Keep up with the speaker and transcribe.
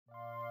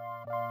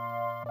Welcome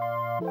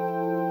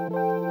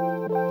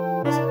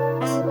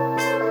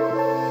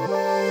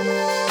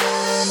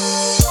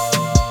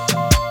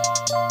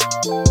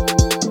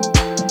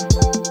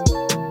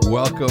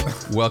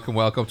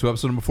to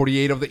episode number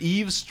 48 of the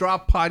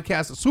Eavesdrop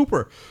podcast.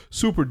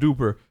 Super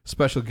duper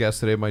special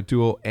guest today, my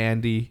duo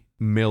Andy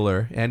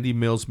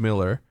Mills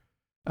Miller.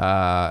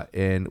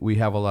 And we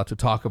have a lot to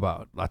talk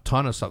about, a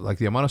ton of stuff. Like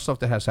the amount of stuff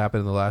that has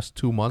happened in the last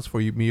 2 months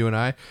for you and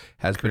I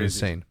has been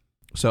insane.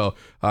 So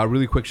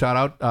really quick shout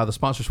out, the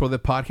sponsors for the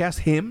podcast,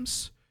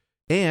 Hims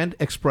and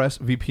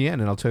ExpressVPN.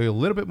 And I'll tell you a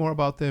little bit more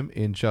about them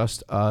in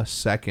just a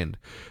second.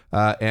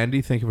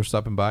 Andy, thank you for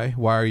stopping by.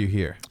 Why are you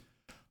here?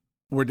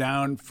 We're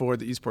down for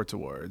the Esports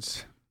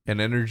Awards. And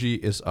NRG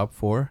is up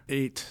for?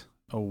 8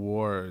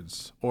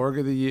 awards. Org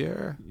of the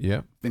Year.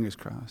 Yep. Fingers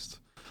crossed.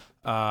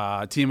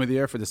 Team of the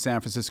Year for the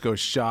San Francisco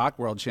Shock,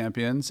 World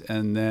Champions.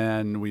 And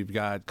then we've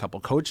got a couple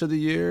Coach of the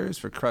Years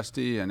for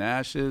Krusty and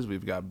Ashes.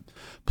 We've got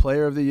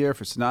Player of the Year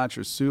for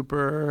Sinatra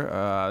Super.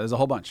 There's a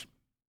whole bunch.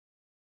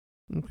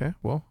 Okay,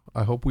 well,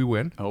 I hope we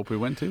win. I hope we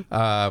win too.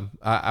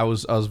 I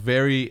was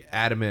very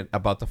adamant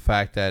about the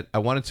fact that I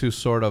wanted to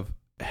sort of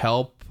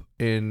help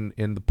in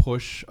the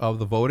push of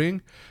the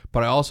voting,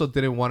 but I also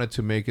didn't want it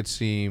to make it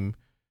seem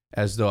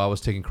as though I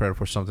was taking credit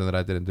for something that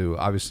I didn't do.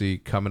 Obviously,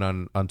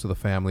 coming onto the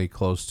family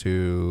close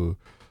to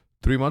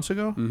 3 months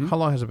ago. Mm-hmm. How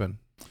long has it been?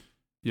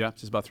 Yeah,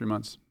 just about 3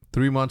 months.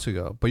 3 months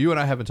ago. But you and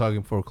I have been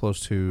talking for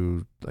close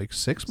to like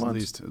 6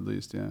 months. At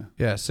least, yeah.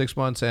 Yeah, 6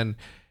 months. And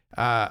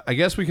I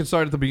guess we can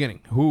start at the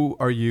beginning. Who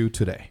are you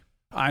today?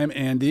 I'm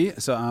Andy.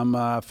 So I'm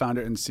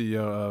founder and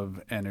CEO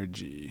of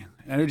NRG.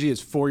 NRG is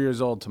 4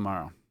 years old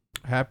tomorrow.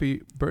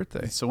 Happy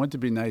birthday. So wouldn't it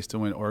be nice to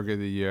win Org of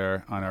the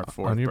Year on our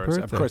 4th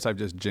birthday? Of course, I've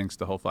just jinxed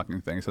the whole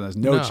fucking thing. So there's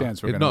no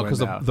chance we're going to win.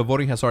 No, because the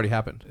voting has already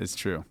happened. It's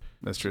true.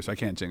 That's true. So I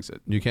can't jinx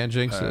it. You can't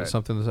jinx it. Right.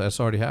 Something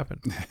that's already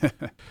happened.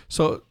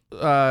 So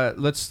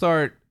let's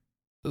start.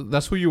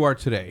 That's who you are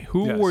today.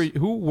 Who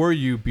were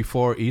you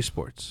before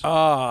esports?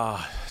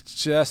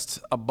 Just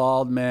a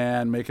bald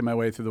man making my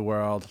way through the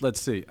world. Let's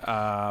see.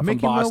 Making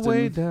Boston, my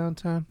way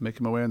downtown.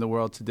 Making my way in the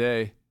world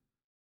today.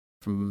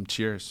 From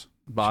Cheers,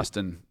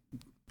 Boston.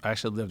 I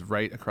actually lived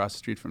right across the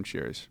street from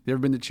Cheers. You ever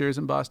been to Cheers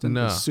in Boston?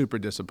 No. It's super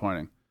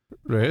disappointing.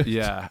 Right?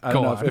 Yeah. I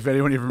don't know if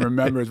anyone even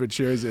remembers what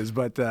Cheers is,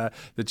 but the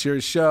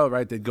Cheers show,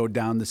 right, they'd go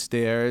down the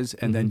stairs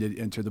and then you'd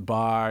enter the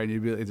bar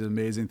and it's an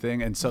amazing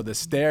thing. And so the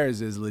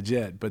stairs is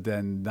legit, but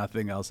then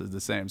nothing else is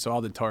the same. So all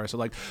the tourists are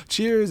like,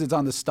 Cheers, it's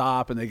on the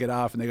stop, and they get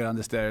off and they go down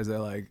the stairs. They're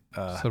like,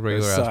 it's a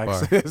regular ass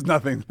bar. It's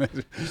nothing.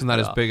 It's not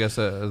as big as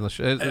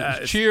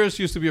Cheers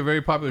used to be a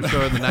very popular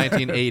show in the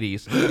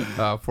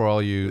 1980s for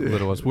all you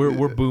little ones.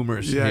 We're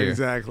boomers here. Yeah,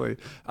 exactly.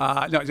 So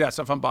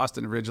I'm from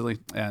Boston originally,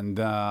 and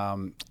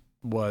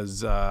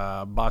was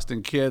a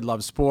Boston kid,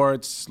 loved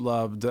sports,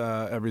 loved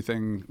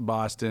everything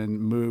Boston,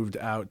 moved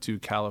out to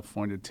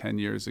California 10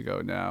 years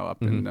ago now,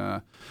 up in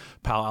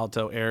Palo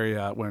Alto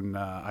area when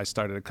I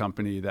started a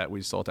company that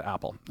we sold to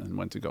Apple and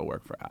went to go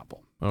work for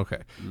Apple. Okay.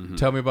 Mm-hmm.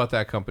 Tell me about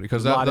that company.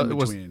 Because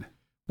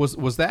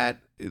was that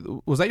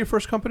your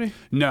first company?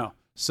 No.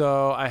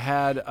 So I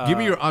had... Give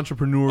me your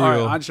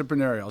entrepreneurial...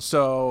 Entrepreneurial.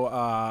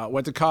 So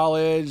went to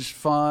college,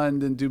 fun,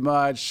 didn't do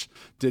much,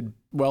 did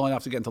well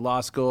enough to get into law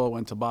school,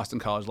 went to Boston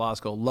College Law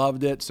School,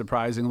 loved it,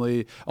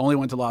 surprisingly. Only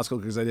went to law school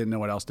because I didn't know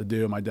what else to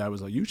do. My dad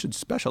was like, you should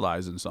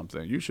specialize in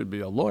something. You should be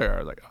a lawyer. I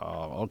was like,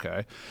 oh,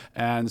 okay.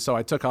 And so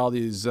I took all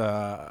these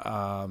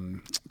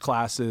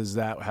classes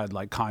that had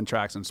like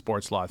contracts and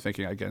sports law,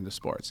 thinking I'd get into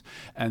sports.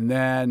 And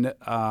then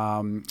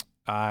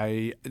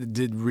I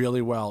did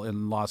really well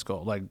in law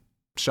school, like,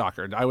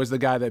 shocker. I was the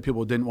guy that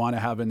people didn't want to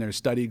have in their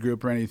study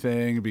group or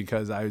anything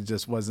because I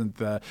just wasn't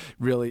the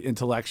really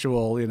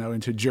intellectual,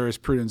 into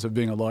jurisprudence of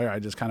being a lawyer. I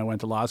just kind of went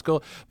to law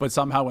school. But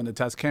somehow when the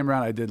test came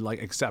around, I did like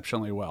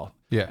exceptionally well.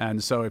 Yeah.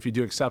 And so if you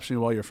do exceptionally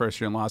well your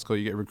first year in law school,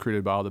 you get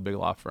recruited by all the big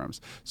law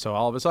firms. So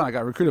all of a sudden I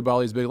got recruited by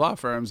all these big law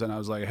firms and I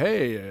was like,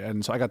 hey,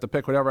 and so I got to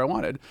pick whatever I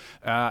wanted.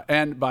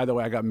 And by the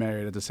way, I got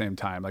married at the same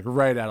time, like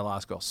right out of law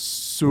school.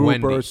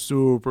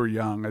 Super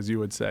young, as you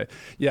would say.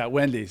 Yeah,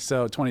 Wendy.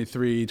 So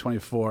 23,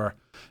 24.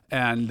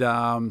 And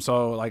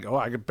so like,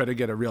 I better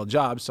get a real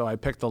job. So I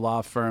picked the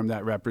law firm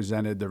that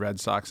represented the Red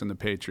Sox and the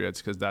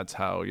Patriots because that's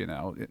how,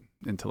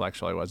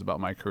 intellectual I was about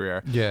my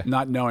career. Yeah.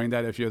 Not knowing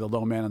that if you're the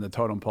low man on the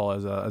totem pole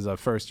as a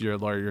first year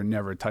lawyer, you're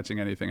never touching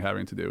anything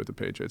having to do with the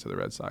Patriots or the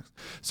Red Sox.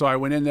 So I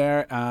went in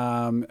there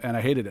and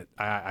I hated it.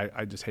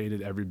 I just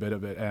hated every bit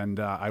of it. And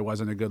I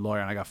wasn't a good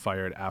lawyer and I got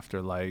fired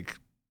after like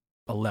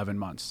 11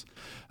 months.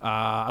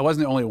 I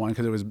wasn't the only one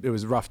because it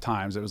was rough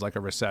times. It was like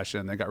a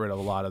recession. They got rid of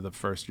a lot of the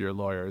first year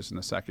lawyers and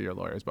the second year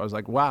lawyers. But I was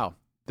like, wow,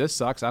 this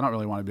sucks. I don't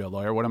really want to be a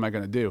lawyer. What am I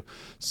going to do?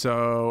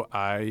 So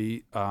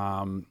I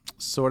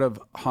sort of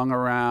hung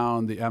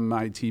around the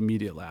MIT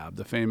Media Lab,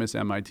 the famous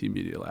MIT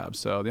Media Lab.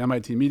 So the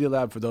MIT Media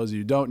Lab, for those of you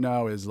who don't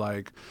know, is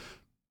like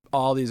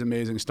all these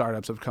amazing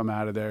startups have come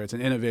out of there. It's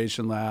an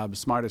innovation lab,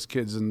 smartest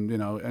kids and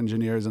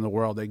engineers in the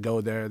world. They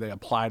go there, they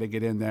apply to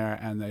get in there,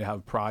 and they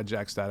have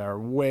projects that are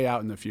way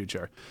out in the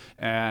future.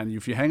 And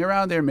if you hang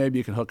around there, maybe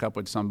you can hook up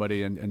with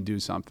somebody and do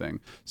something.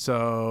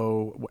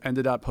 So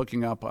ended up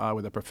hooking up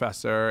with a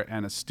professor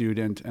and a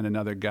student and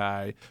another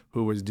guy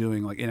who was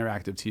doing like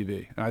interactive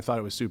TV. And I thought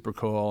it was super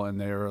cool. And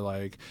they were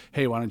like,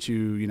 hey, why don't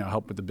you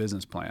help with the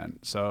business plan?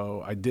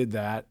 So I did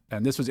that.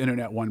 And this was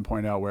Internet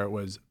 1.0, where it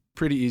was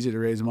pretty easy to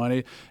raise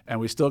money, and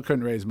we still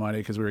couldn't raise money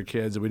because we were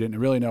kids and we didn't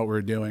really know what we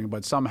were doing.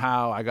 But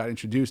somehow I got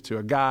introduced to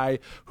a guy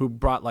who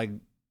brought like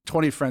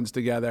 20 friends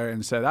together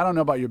and said, I don't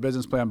know about your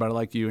business plan, but I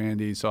like you,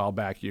 Andy, so I'll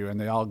back you. And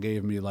they all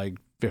gave me like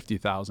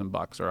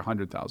 $50,000 or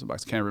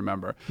 $100,000, can't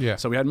remember. Yeah.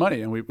 So we had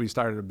money and we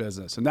started a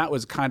business, and that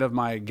was kind of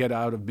my get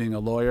out of being a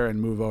lawyer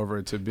and move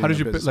over to being. How did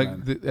you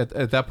businessman.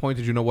 at that point?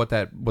 Did you know what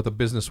the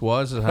business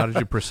was, and how did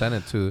you present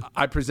it to?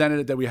 I presented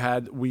it that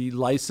we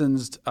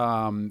licensed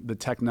the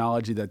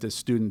technology that this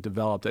student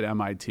developed at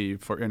MIT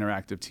for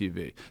interactive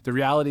TV. The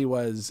reality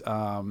was.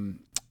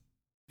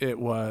 It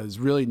was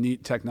really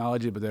neat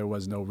technology, but there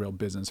was no real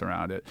business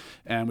around it.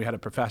 And we had a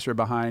professor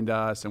behind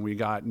us, and we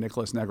got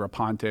Nicholas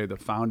Negroponte,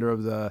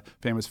 the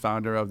famous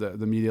founder of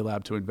the Media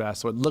Lab, to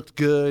invest. So it looked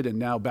good. And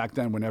now back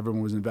then, when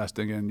everyone was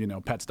investing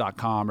in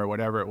pets.com or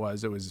whatever it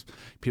was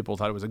people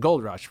thought it was a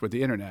gold rush with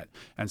the internet.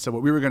 And so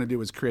what we were going to do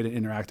was create an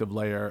interactive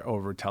layer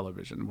over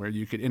television where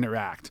you could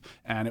interact.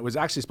 And it was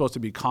actually supposed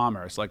to be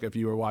commerce. Like if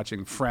you were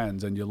watching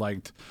Friends and you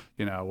liked,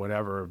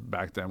 whatever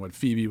back then, what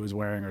Phoebe was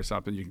wearing or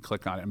something, you can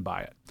click on it and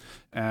buy it.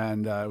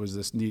 And it was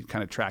this neat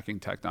kind of tracking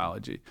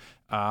technology.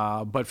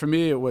 But for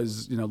me, it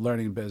was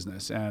learning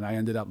business, and I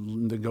ended up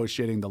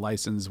negotiating the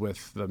license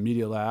with the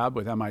Media Lab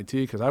with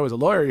MIT because I was a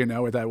lawyer,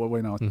 with that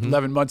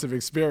 11 months of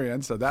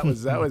experience. So that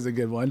was a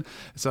good one.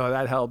 So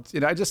that helped.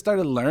 I just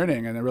started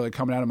learning and really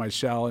coming out of my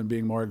shell and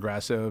being more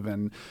aggressive,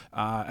 and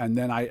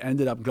then I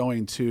ended up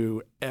going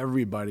to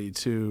everybody,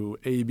 to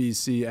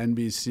ABC,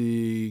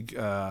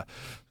 NBC,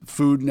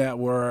 Food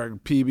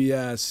Network,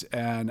 PBS,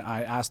 and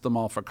I asked them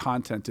all for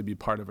content to be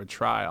part of a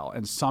trial,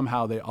 and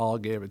somehow they all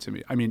gave it to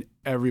me. I mean,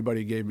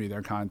 everybody gave me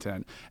their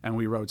content, and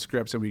we wrote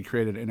scripts and we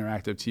created an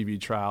interactive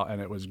TV trial, and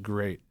it was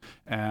great.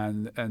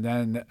 And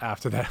then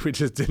after that, we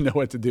just didn't know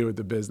what to do with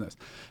the business.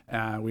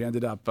 We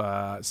ended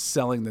up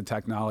selling the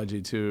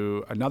technology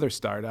to another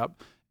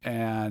startup.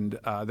 And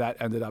that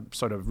ended up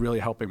sort of really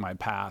helping my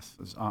path.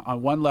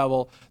 On one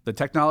level, the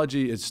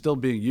technology is still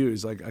being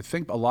used. Like I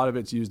think a lot of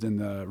it's used in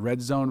the red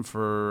zone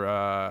for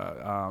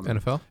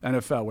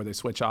NFL, where they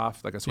switch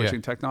off, like a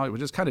switching technology,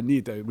 which is kind of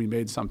neat that we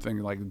made something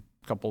like a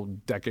couple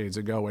decades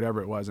ago, whatever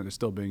it was, and it's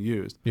still being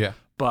used. Yeah.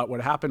 But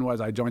what happened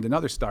was I joined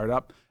another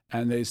startup,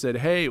 and they said,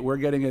 hey, we're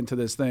getting into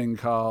this thing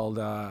called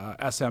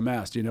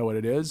SMS. Do you know what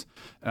it is?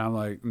 And I'm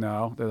like,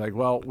 no. They're like,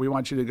 well, we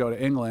want you to go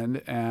to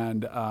England,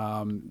 and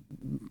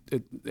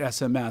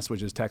SMS,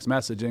 which is text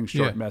messaging,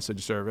 short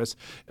message service.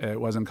 It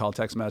wasn't called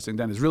text messaging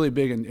then. It's really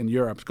big in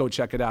Europe. Go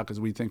check it out because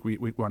we think we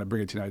want to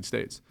bring it to the United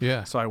States.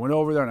 Yeah. So I went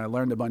over there and I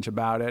learned a bunch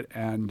about it,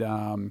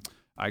 and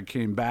I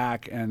came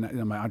back, and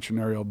my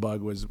entrepreneurial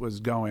bug was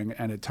going.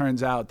 And it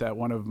turns out that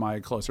one of my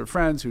closer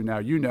friends, who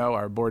now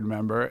our board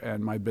member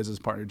and my business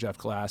partner, Jeff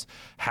Glass,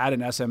 had an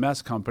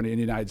SMS company in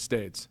the United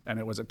States. And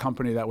it was a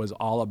company that was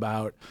all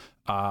about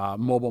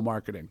mobile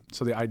marketing.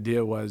 So the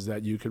idea was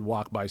that you could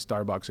walk by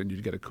Starbucks and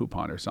you'd get a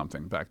coupon or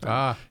something back then.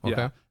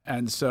 Okay. Yeah.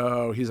 And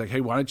so he's like,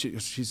 hey, why don't you?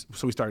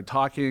 So we started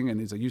talking, and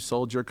he's like, you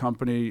sold your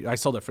company. I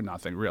sold it for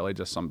nothing, really,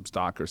 just some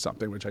stock or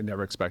something, which I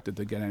never expected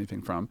to get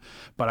anything from.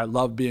 But I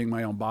love being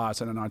my own boss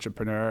and an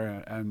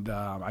entrepreneur, and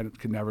I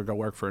could never go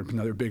work for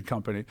another big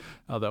company,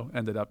 although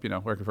ended up,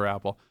 working for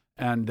Apple.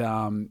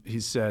 And he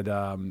said,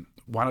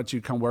 why don't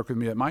you come work with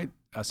me at my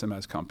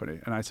SMS company?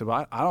 And I said,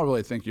 well, I don't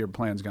really think your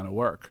plan's going to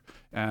work.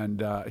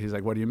 And he's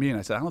like, what do you mean?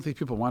 I said, I don't think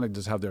people want to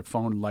just have their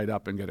phone light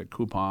up and get a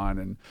coupon.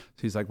 And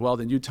he's like, well,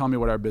 then you tell me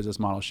what our business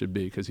model should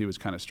be, because he was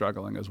kind of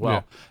struggling as well.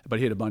 Yeah. But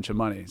he had a bunch of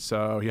money.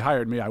 So he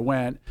hired me. I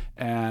went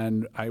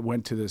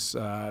to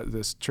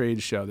this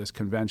trade show, this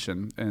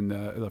convention, in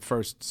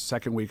the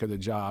second week of the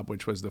job,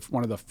 which was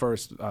one of the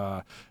first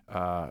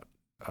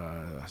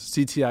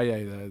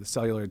CTIA, the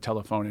cellular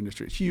telephone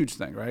industry, huge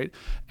thing, right?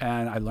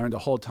 And I learned a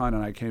whole ton,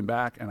 and I came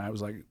back and I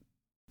was like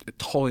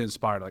totally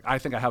inspired. Like, I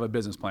think I have a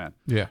business plan.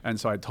 Yeah. And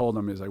so I told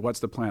him, he's like, what's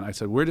the plan? I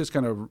said, we're just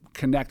going to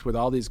connect with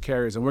all these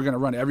carriers, and we're going to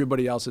run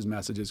everybody else's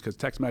messages, because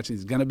text messaging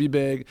is going to be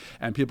big,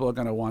 and people are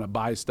going to want to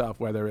buy stuff,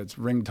 whether it's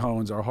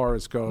ringtones or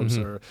horoscopes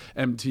or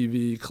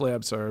MTV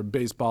clips or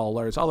baseball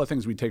alerts, all the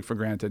things we take for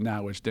granted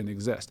now, which didn't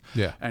exist.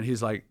 Yeah. And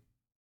he's like,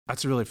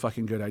 that's a really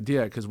fucking good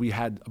idea, because we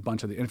had a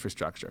bunch of the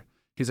infrastructure.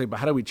 He's like, but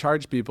how do we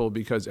charge people?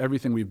 Because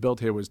everything we've built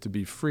here was to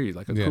be free,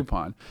 like a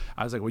coupon.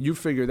 I was like, well, you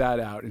figure that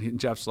out. And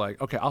Jeff's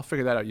like, okay, I'll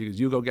figure that out.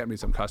 You go get me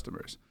some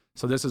customers.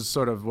 So this is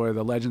sort of where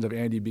the legend of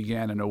Andy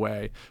began, in a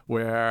way,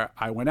 where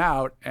I went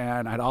out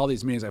and I had all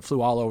these meetings. I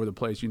flew all over the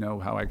place,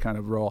 how I kind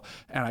of roll.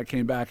 And I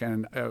came back,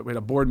 and we had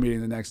a board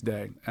meeting the next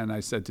day. And I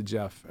said to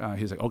Jeff,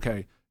 he's like,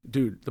 okay,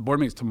 dude, the board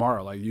meeting's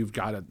tomorrow. Like, you've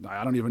got to,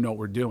 I don't even know what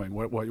we're doing.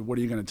 What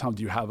are you going to tell them?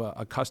 Do you have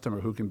a customer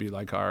who can be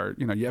like our,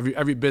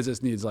 every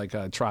business needs like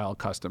a trial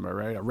customer,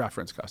 right? A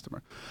reference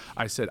customer.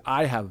 I said,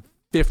 I have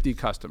 50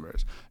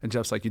 customers. And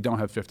Jeff's like, you don't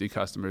have 50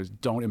 customers.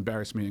 Don't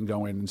embarrass me and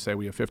go in and say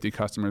we have 50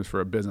 customers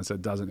for a business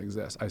that doesn't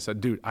exist. I said,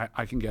 dude,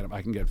 I can get them.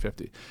 I can get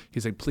 50.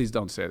 He's like, please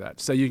don't say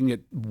that. Say you can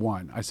get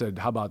 1. I said,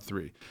 how about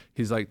 3?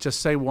 He's like, just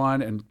say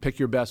 1 and pick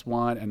your best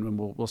one, and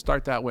we'll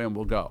start that way and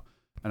we'll go.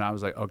 And I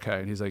was like, okay.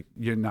 And he's like,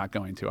 you're not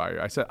going to, are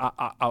you? I said,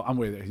 I'm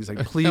with it. He's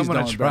like, please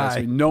don't embarrass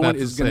me. No one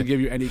is going to give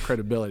you any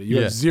credibility.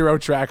 You have 0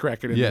 track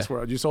record in this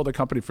world. You sold a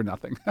company for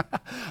nothing.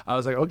 I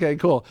was like, okay,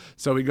 cool.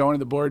 So we go into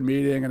the board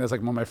meeting, and it's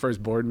like one of my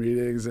first board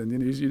meetings, and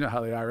you know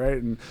how they are,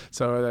 right? And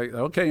so like,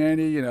 okay,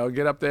 Andy,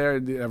 get up there.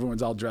 And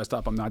everyone's all dressed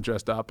up. I'm not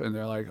dressed up. And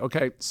they're like,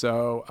 okay,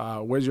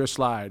 so where's your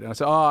slide? And I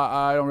said,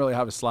 I don't really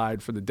have a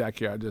slide for the deck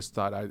here. I just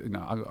thought I'm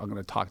going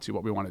to talk to you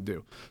what we want to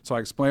do. So I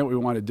explained what we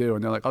want to do,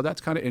 and they're like, oh,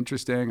 that's kind of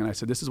interesting. And I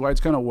said, this is why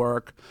it's going to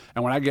work.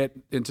 And when I get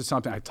into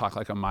something, I talk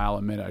like a mile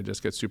a minute. I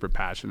just get super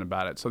passionate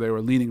about it. So they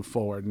were leaning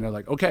forward, and they're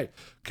like, okay,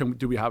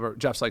 do we have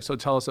Jeff's like, so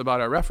tell us about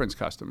our reference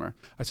customer.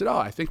 I said,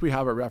 I think we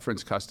have a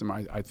reference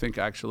customer. I think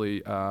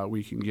actually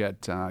we can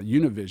get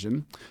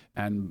Univision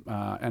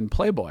and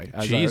Playboy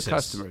as our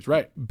customers.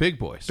 Right. Big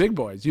boys. Big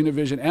boys,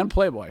 Univision and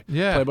Playboy.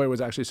 Yeah. Playboy was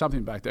actually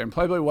something back there. And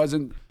Playboy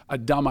wasn't a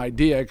dumb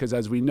idea, because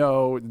as we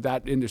know,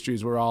 that industry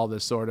is where all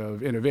this sort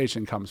of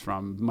innovation comes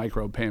from,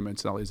 micro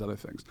payments and all these other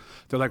things.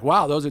 They're like,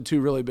 wow, those are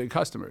 2 really big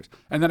customers.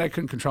 And then I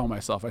couldn't control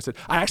myself. I said,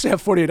 I actually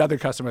have 48 other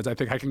customers I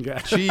think I can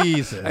get.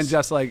 Jesus. And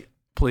just like,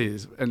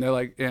 please. And they're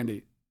like,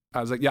 Andy.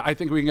 I was like, yeah, I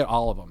think we can get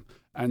all of them.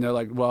 And they're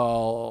like,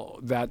 well,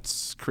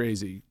 that's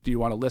crazy. Do you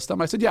want to list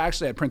them? I said, yeah,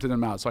 actually, I printed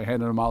them out. So I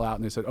handed them all out,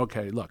 and they said,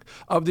 okay, look,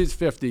 of these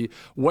 50,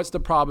 what's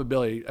the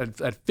probability at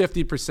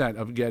 50%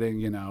 of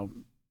getting,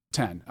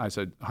 10? I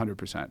said,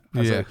 100%.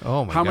 I said,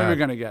 oh my how many God. are we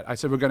going to get? I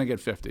said, we're going to get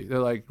 50. They're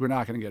like, we're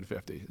not going to get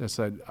 50. They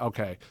said,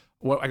 okay.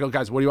 I go,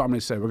 guys, what do you want me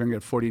to say? We're going to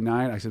get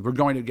 49? I said, we're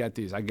going to get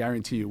these. I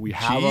guarantee you. We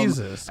have them.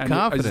 Jesus, and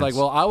confidence. it's like,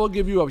 well, I will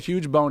give you a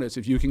huge bonus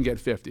if you can get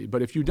 50.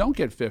 But if you don't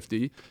get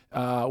 50,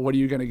 what are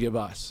you going to give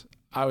us?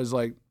 I was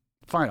like,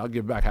 fine, I'll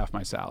give back half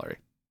my salary.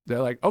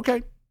 They're like,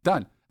 okay,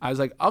 done. I was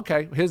like,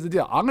 okay, here's the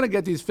deal. I'm going to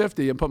get these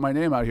 50 and put my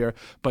name out here,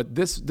 but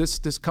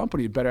this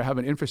company better have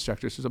an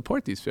infrastructure to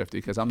support these 50,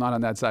 because I'm not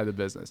on that side of the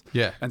business.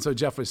 Yeah. And so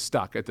Jeff was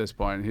stuck at this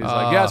point. He's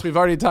like, yes, we've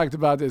already talked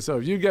about this. So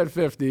if you get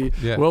 50,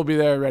 we'll be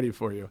there ready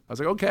for you. I was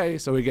like, okay.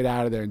 So we get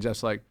out of there, and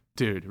Jeff's like,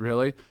 dude,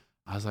 really?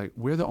 I was like,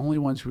 we're the only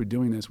ones who are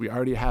doing this. We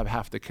already have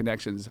half the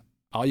connections.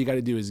 All you got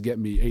to do is get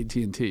me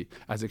AT&T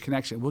as a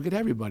connection. We'll get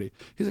everybody.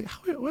 He's like,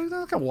 we're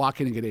not going to walk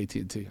in and get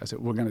AT&T. I said,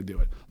 we're going to do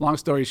it. Long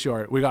story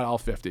short, we got all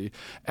 50,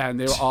 and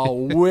they were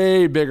all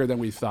way bigger than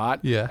we thought.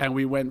 Yeah. And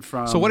we went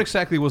from. So what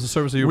exactly was the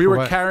service that you were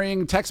providing?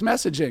 carrying text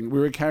messaging. We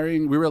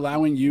were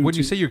allowing you. When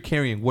you say you're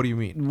carrying, what do you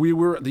mean? We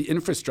were the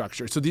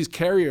infrastructure. So these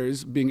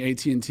carriers, being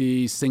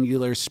AT&T,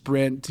 Singular,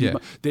 Sprint,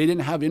 they didn't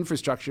have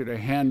infrastructure to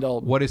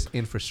handle. What is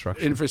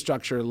infrastructure?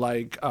 Infrastructure,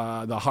 like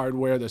the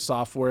hardware, the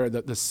software,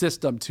 the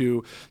system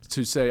to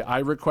say, I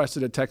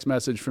requested a text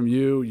message from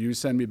you, you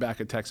send me back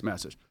a text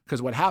message.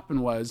 Because what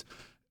happened was,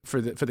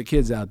 for the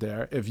kids out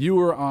there, if you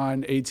were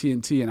on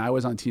AT&T and I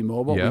was on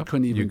T-Mobile, we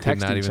couldn't even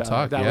text each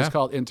other. That was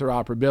called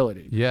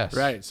interoperability. Yes.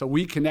 Right. So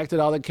we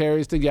connected all the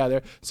carriers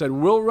together, said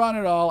we'll run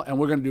it all, and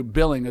we're going to do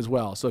billing as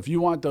well. So if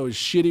you want those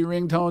shitty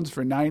ringtones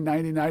for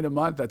 $9.99 a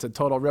month, that's a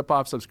total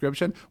rip-off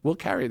subscription, we'll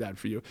carry that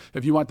for you.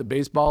 If you want the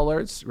baseball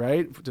alerts,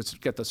 right, to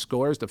get the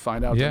scores to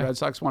find out the Red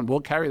Sox won,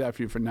 we'll carry that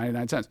for you for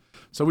 99 cents.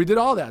 So we did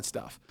all that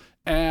stuff.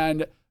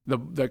 And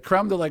the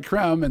creme de la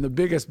creme, and the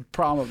biggest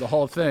problem of the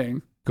whole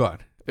thing,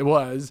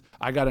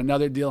 I got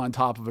another deal on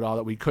top of it all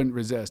that we couldn't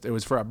resist. It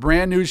was for a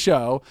brand new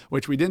show,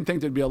 which we didn't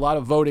think there'd be a lot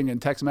of voting and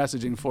text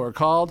messaging for,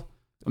 called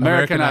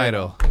American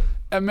Idol.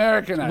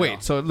 American Idol.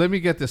 Wait, so let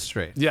me get this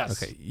straight.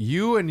 Yes. Okay,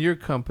 you and your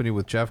company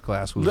with Jeff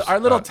Glass, who's our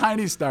little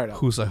tiny startup,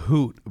 who's a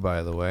hoot,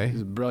 by the way.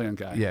 He's a brilliant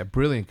guy. Yeah,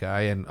 brilliant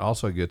guy, and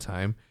also a good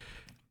time.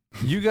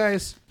 You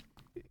guys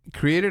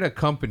created a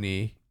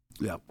company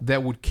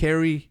that would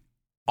carry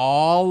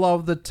all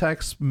of the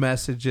text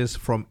messages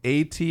from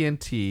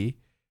AT&T,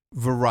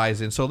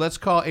 Verizon. So let's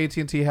call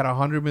AT&T had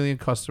 100 million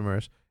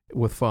customers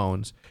with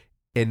phones,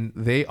 and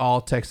they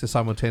all texted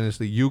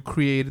simultaneously. You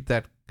created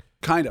that.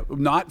 Kind of.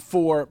 Not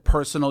for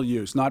personal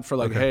use. Not for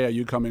like, hey, are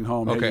you coming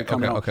home? Hey, are you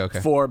coming home?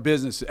 For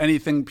business.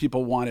 Anything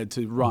people wanted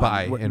to run.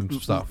 Buy and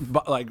stuff.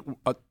 Like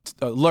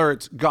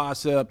alerts,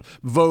 gossip,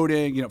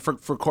 voting, for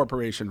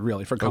corporation,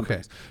 really, for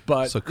companies.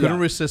 But so couldn't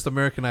resist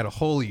American Idol.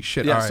 Holy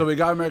shit. Yeah, all right. So we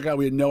got American Idol.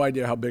 We had no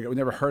idea how big we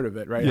never heard of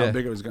it, right? How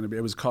big it was going to be.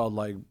 It was called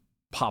like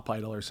Pop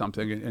Idol or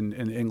something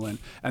in England.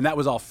 And that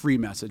was all free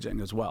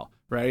messaging as well,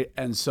 right?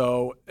 And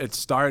so it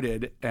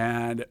started,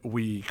 and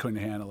we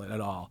couldn't handle it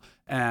at all.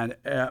 And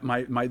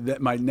my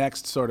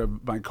next sort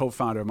of, my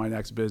co-founder of my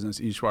next business,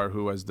 Ishwar,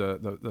 who was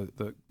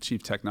the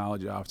chief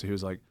technology officer, he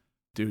was like,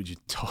 dude, you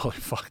totally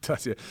fucked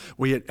us.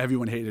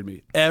 Everyone hated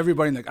me.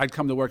 Everybody, I'd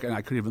come to work and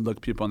I couldn't even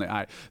look people in the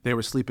eye. They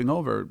were sleeping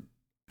over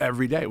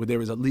every day. There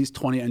was at least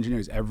 20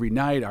 engineers every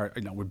night.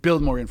 We'd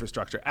build more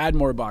infrastructure, add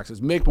more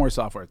boxes, make more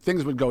software.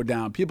 Things would go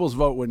down. People's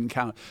vote wouldn't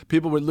count.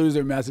 People would lose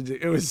their messages.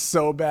 It was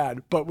so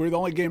bad. But we were the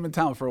only game in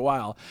town for a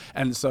while.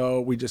 And so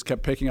we just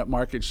kept picking up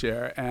market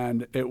share.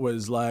 And it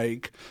was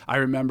like, I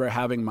remember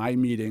having my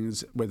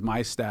meetings with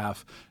my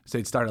staff. So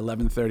they'd start at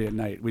 11:30 at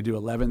night. We do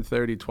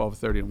 11:30,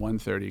 12:30, and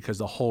 1:30 because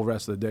the whole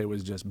rest of the day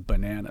was just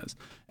bananas.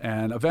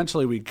 And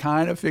eventually we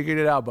kind of figured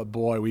it out. But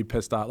boy, we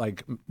pissed off.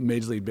 Like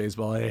Major League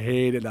Baseball, they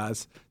hated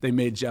us. They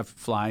made Jeff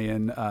fly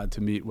in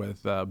to meet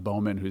with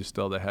Bowman, who's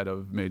still the head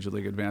of Major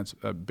League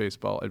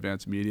Baseball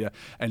Advanced Media.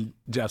 And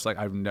Jeff's like,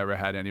 I've never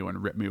had anyone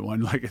rip me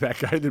one like that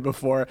guy did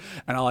before.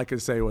 And all I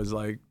could say was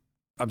like,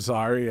 I'm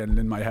sorry. And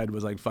in my head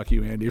was like, fuck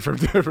you, Andy,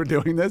 for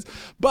doing this.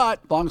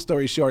 But long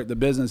story short, the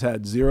business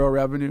had zero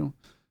revenue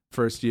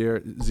first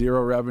year,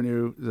 zero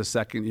revenue the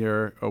second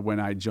year when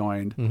I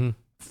joined. Mm-hmm.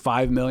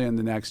 $5 million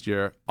the next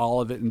year, all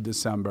of it in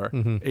December,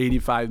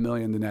 $85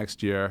 million the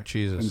next year,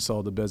 Jesus. And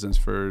sold the business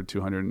for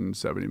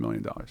 $270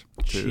 million to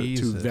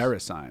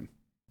VeriSign.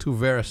 To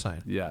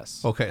VeriSign.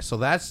 Yes. Okay, so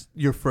that's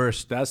your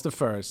first. That's the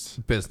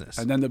first business.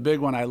 And then the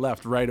big one I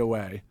left right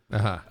away.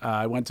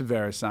 I went to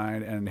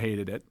VeriSign and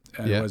hated it,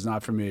 and it was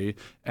not for me.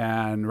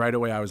 And right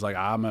away I was like,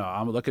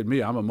 look at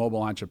me, I'm a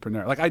mobile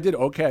entrepreneur. Like I did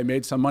okay, I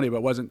made some money,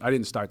 but I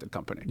didn't start the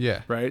company.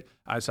 Yeah. Right.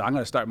 I said I'm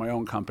going to start my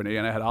own company,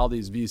 and I had all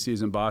these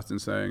VCs in Boston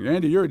saying,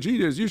 Andy, you're a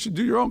genius, you should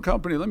do your own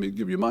company. Let me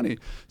give you money.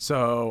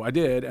 So I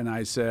did, and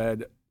I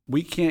said,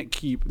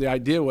 the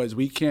idea was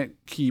we can't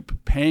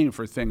keep paying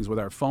for things with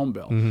our phone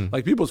bill. Mm-hmm.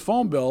 Like people's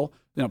phone bill,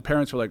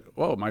 parents were like,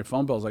 whoa, my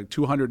phone bill is like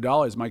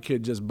 $200. My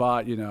kid just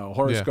bought,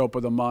 horoscope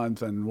of the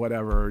month and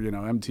whatever,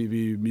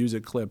 MTV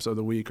music clips of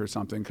the week or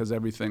something, because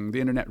the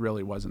internet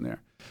really wasn't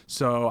there.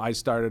 So I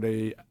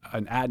started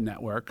an ad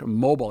network, a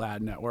mobile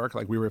ad network.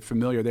 Like we were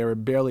familiar. They were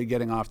barely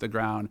getting off the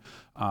ground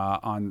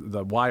on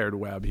the wired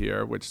web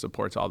here, which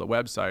supports all the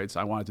websites.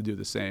 I wanted to do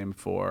the same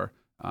for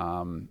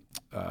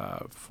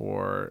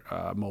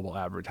mobile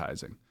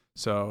advertising.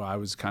 So I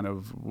was kind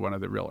of one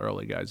of the real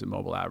early guys in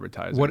mobile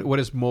advertising. What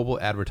is mobile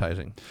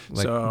advertising?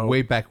 Like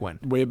way back when?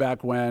 Way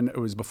back when. It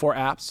was before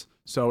apps.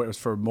 So it was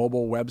for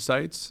mobile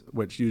websites,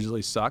 which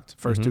usually sucked.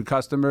 First two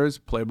customers,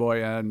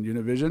 Playboy and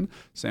Univision,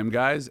 same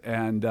guys.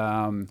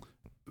 And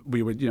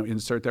we would,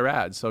 insert their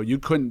ads. So you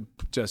couldn't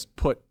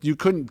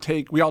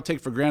we all take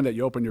for granted that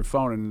you open your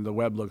phone and the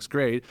web looks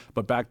great.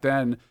 But back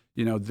then,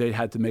 they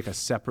had to make a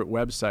separate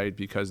website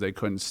because they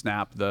couldn't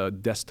snap the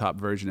desktop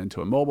version into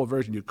a mobile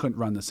version. You couldn't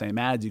run the same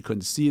ads. You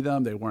couldn't see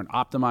them. They weren't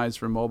optimized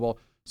for mobile.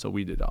 So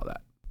we did all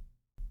that.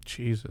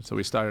 Jesus. So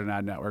we started an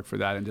ad network for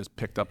that and just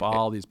picked up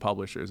all these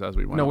publishers as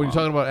we went along. when you're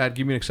talking about ad,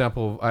 give me an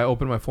example. I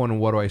open my phone and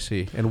what do I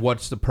see? And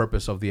what's the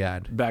purpose of the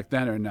ad? Back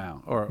then or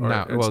now? Or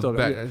now.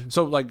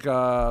 So like,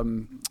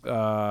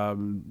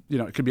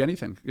 it could be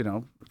anything.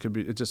 It could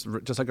be just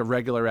like a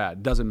regular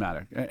ad. Doesn't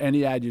matter.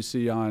 Any ad you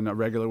see on a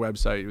regular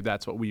website,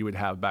 that's what we would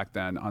have back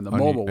then on the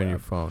mobile web. On your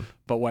phone.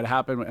 But what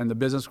happened, and the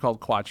business was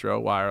called Quattro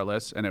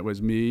Wireless, and it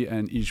was me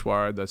and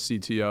Ishwar, the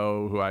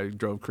CTO, who I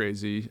drove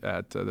crazy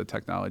at the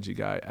technology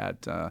guy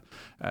at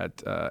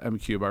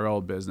MCube, our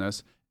old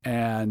business.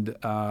 And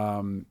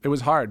it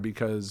was hard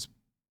because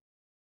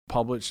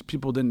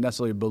people didn't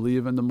necessarily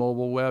believe in the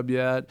mobile web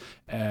yet,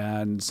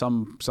 and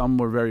some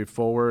were very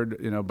forward,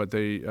 but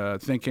they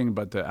thinking,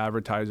 but the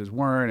advertisers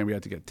weren't, and we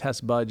had to get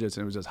test budgets,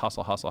 and it was just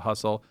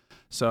hustle.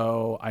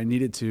 So I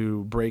needed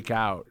to break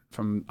out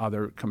from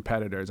other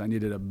competitors. I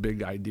needed a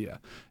big idea.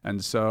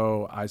 And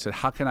so I said,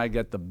 how can I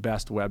get the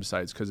best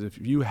websites? Because if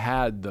you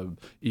had the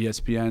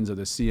ESPNs or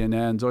the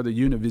CNNs or the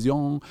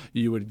Univision,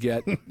 you would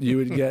get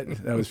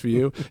that was for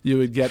you. You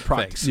would get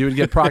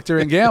Procter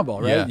and Gamble,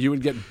 right? Yeah. You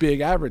would get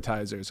big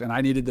advertisers, and I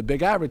needed the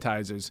big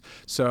advertisers.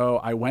 So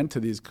I went to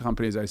these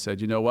companies. I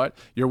said, you know what?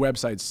 Your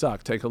websites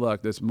suck. Take a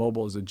look. This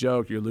mobile is a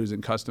joke. You're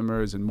losing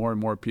customers, and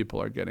more people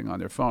are getting on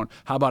their phone.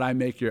 How about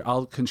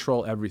I'll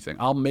control everything.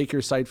 I'll make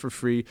your site for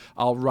free.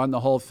 I'll run the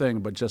whole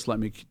thing, but just let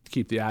me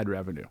keep the ad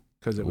revenue,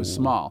 because it was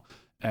small.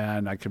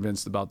 And I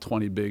convinced about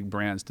 20 big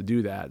brands to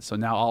do that. So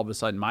now all of a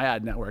sudden my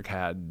ad network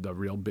had the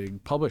real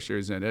big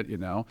publishers in it,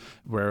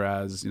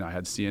 whereas, I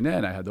had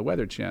CNN, I had the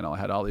Weather Channel, I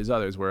had all these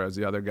others, whereas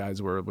the other guys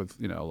were with,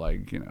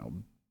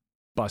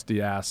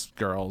 busty ass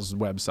girls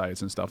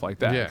websites and stuff like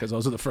that, because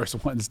those are the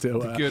first ones to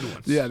the good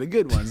ones. Yeah, the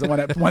good ones, the one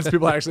that once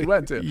people actually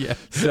went to. Yeah.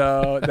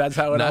 So that's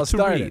how it all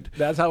started. Read.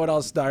 That's how it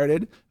all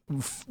started.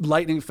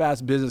 Lightning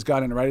fast business,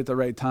 got in right at the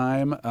right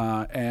time,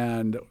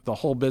 and the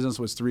whole business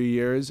was 3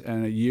 years.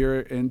 And a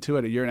year and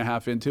a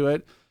half into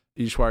it,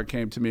 Ishwar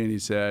came to me and he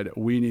said,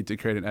 "We need to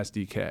create an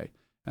SDK."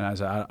 And I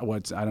said,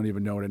 I don't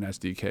even know what an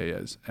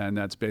SDK is. And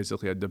that's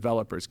basically a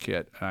developer's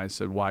kit. And I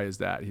said, why is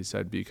that? He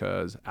said,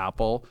 because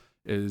Apple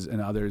and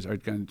others are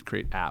going to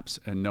create apps,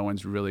 and no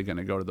one's really going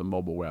to go to the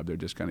mobile web. They're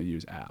just going to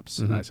use apps.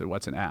 And I said,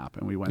 what's an app?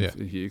 And we went,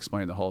 he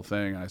explained the whole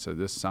thing. And I said,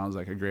 this sounds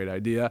like a great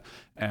idea.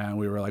 And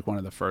we were like one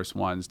of the first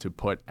ones to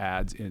put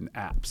ads in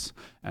apps.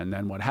 And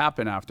then what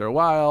happened after a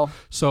while?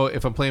 So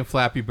if I'm playing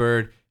Flappy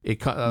Bird The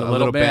a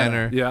little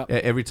banner. Yeah.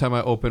 Every time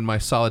I open my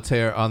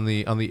solitaire on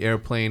the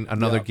airplane,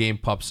 another game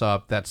pops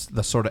up. That's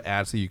the sort of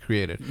ads that you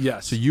created.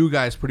 Yes. So you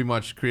guys pretty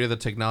much created the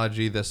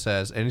technology that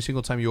says any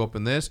single time you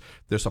open this,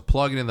 there's a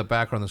plugin in the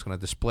background that's going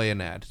to display an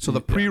ad. So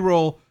the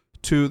pre-roll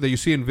that you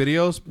see in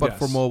videos, but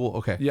for mobile,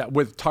 okay. Yeah,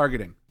 with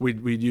targeting.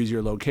 We'd use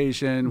your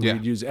location.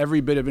 We'd use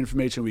every bit of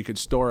information we could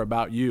store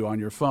about you on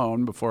your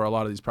phone before a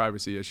lot of these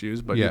privacy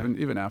issues, but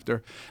even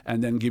after,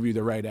 and then give you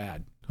the right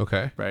ad.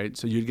 Okay. Right?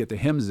 So you'd get the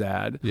Hims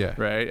ad,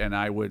 right? And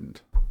I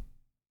wouldn't.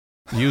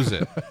 Use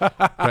it.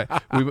 Right.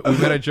 We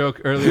made a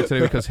joke earlier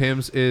today because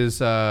Hims is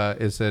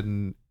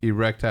an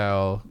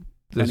erectile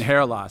and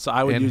hair loss. So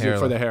I would use it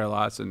for the hair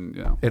loss, and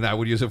And I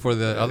would use it for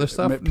the other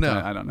stuff. No,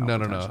 I don't know.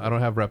 No. I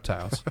don't have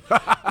reptiles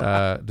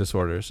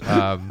disorders. So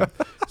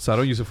I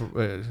don't use it for.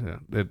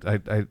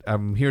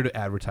 I'm here to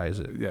advertise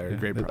it. Yeah, a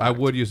great product. I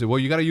would use it. Well,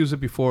 you got to use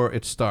it before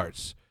it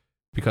starts.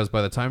 Because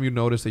by the time you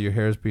notice that your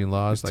hair is being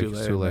lost,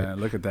 it's too late. Man.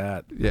 Look at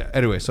that. Yeah.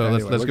 Anyway, so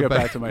let's get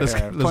back to my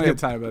hair. Plenty of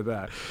time about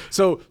that.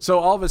 So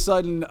all of a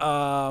sudden,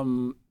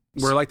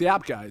 we're like the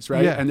app guys,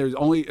 right? Yeah. And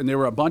there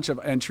were a bunch of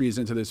entries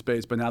into this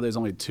space, but now there's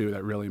only 2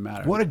 that really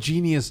matter. What a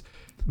genius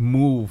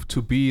move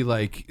to be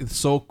like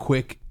so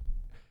quick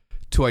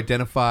to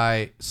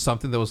identify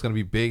something that was going to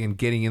be big and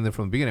getting in there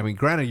from the beginning. I mean,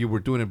 granted, you were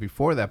doing it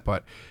before that,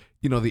 but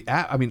the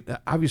app, I mean,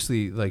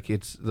 obviously, like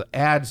the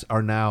ads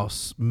are now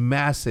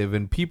massive,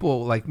 and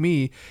people like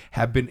me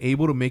have been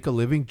able to make a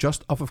living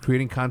just off of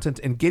creating content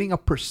and getting a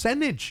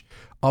percentage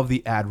of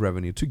the ad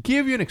revenue. To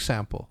give you an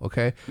example,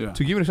 okay? Yeah.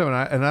 To give you an example,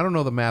 and I don't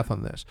know the math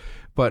on this,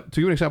 but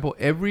to give you an example,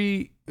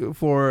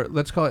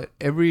 let's call it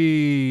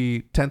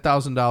every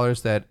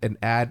 $10,000 that an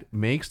ad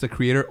makes, the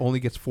creator only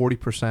gets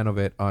 40% of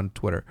it on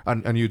Twitter,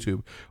 on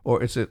YouTube,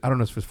 or I don't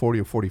know if it's 40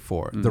 or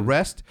 44. Mm-hmm. The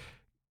rest.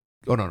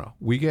 Oh, no.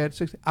 We get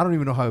 60. I don't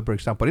even know how it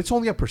breaks down, but it's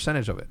only a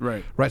percentage of it.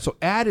 Right. So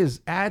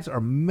ads are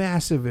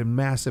massive and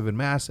massive and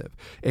massive.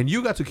 And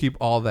you got to keep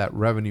all that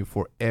revenue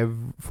for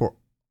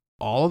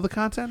all of the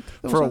content?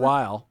 For a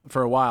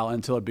while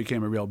until it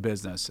became a real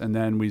business. And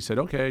then we said,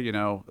 okay,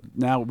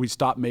 now we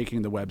stopped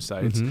making the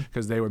websites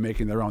because they were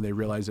making their own. They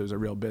realized it was a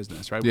real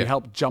business, right? We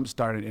helped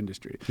jumpstart an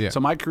industry. Yeah. So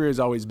my career has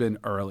always been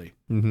early,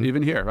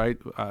 even here, right?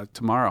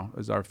 Tomorrow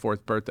is our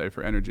 4th birthday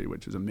for NRG,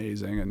 which is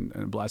amazing and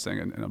a blessing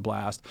and a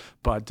blast.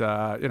 But,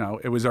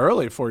 it was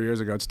early 4 years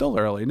ago. It's still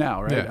early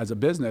now, right? As a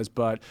business,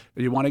 but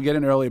you want to get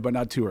in early, but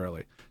not too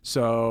early.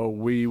 So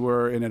we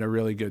were in at a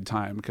really good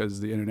time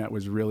because the internet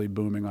was really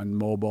booming on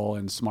mobile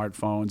and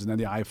smartphones, and then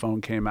the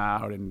iPhone came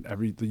out, and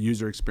the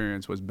user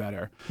experience was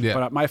better. Yeah.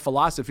 But my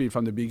philosophy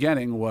from the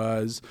beginning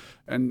was,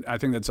 and I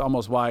think that's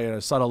almost why at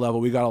a subtle level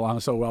we got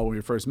along so well when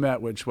we first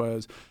met, which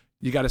was,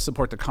 you got to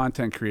support the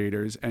content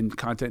creators, and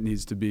content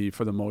needs to be,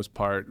 for the most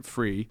part,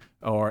 free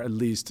or at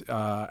least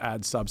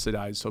ad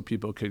subsidized so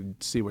people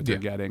could see what they're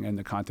getting, and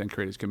the content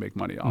creators can make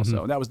money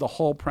also. And that was the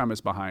whole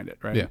premise behind it,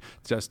 right? Yeah.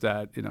 Just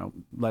that,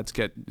 let's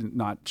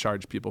not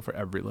charge people for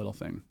every little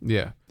thing.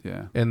 Yeah.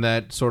 Yeah. And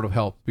that sort of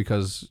helped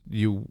because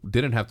you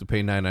didn't have to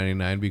pay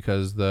 $9.99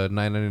 because the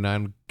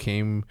 $9.99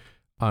 came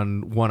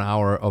on 1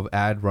 hour of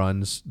ad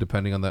runs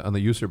depending on the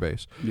user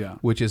base,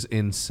 which is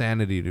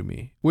insanity to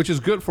me, which is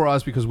good for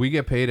us because we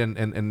get paid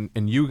and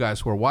you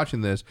guys who are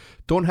watching this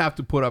don't have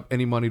to put up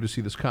any money to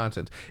see this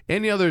content.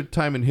 Any other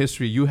time in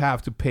history, you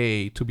have to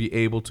pay to be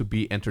able to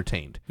be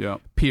entertained. Yeah.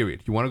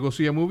 Period. You want to go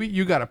see a movie?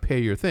 You got to pay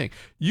your thing.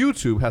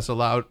 YouTube has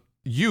allowed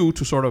you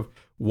to sort of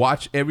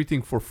watch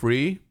everything for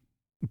free,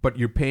 but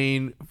you're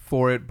paying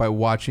for it by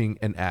watching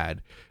an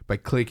ad, by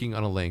clicking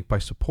on a link, by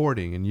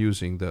supporting and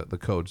using the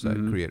codes that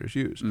creators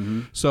use.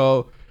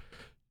 So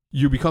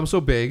you become so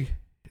big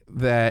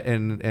that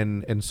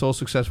and so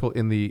successful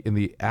in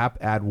the app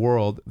ad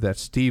world that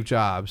Steve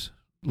Jobs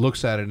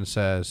looks at it and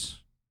says,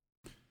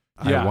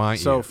 I want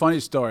you. So funny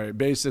story.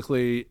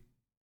 Basically,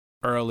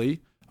 early,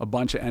 a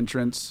bunch of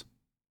entrants,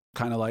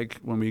 kind of like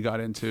when we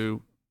got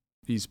into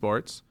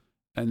esports.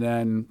 And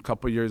then a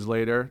couple years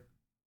later,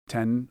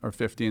 10 or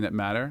 15 that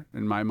matter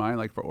in my mind,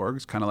 like for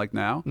orgs, kind of like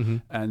now,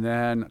 and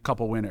then a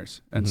couple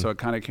winners. And so it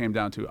kind of came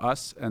down to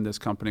us and this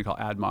company called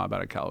AdMob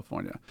out of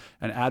California.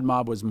 And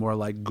AdMob was more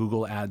like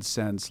Google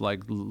AdSense,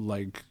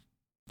 like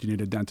you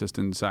need a dentist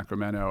in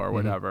Sacramento or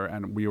whatever,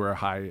 and we were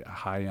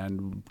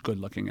high-end,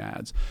 good-looking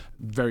ads.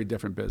 Very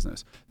different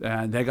business.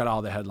 And they got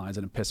all the headlines,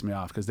 and it pissed me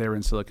off because they were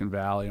in Silicon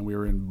Valley, and we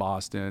were in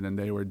Boston, and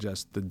they were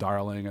just the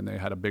darling, and they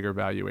had a bigger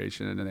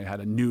valuation, and they had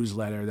a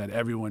newsletter that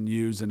everyone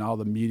used, and all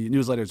the media.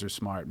 Newsletters are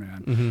smart,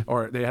 man.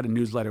 Or they had a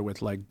newsletter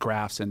with, like,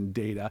 graphs and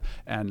data,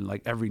 and,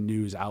 like, every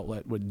news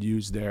outlet would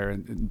use their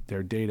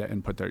data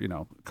and put their,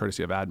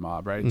 courtesy of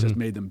AdMob, right? It just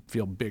made them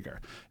feel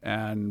bigger.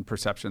 And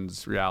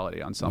perception's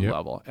reality on some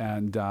level.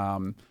 And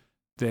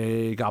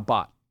they got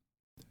bought,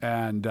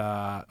 and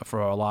for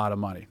a lot of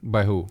money.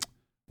 By who?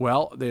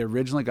 Well, they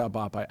originally got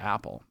bought by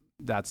Apple.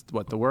 That's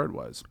what the word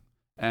was.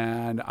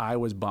 And I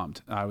was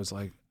bummed. I was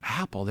like,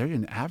 Apple, they're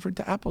in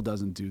Apple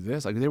doesn't do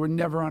this. Like, they were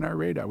never on our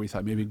radar. We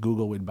thought maybe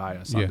Google would buy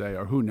us someday,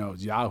 or who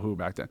knows, Yahoo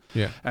back then.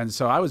 Yeah. And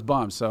so I was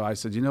bummed. So I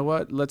said, you know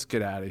what? Let's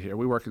get out of here.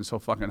 We're working so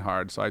fucking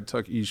hard. So I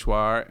took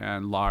Ishwar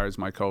and Lars,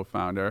 my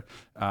co-founder,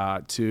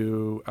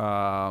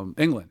 to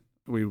England.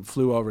 We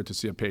flew over to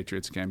see a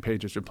Patriots game.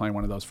 Patriots were playing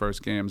one of those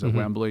first games at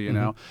Wembley, you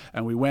know,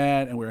 and we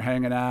went and we were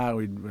hanging out.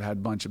 We had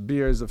a bunch of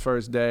beers the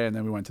first day, and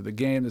then we went to the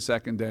game the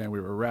second day, and we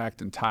were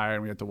wrecked and tired.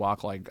 And we had to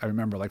walk, I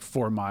remember,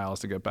 4 miles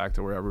to get back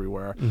to wherever we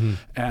were.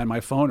 And my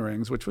phone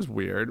rings, which was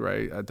weird,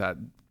 right, at that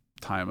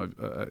time of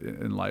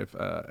in life,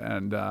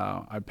 and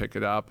I pick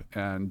it up,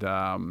 and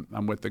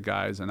I'm with the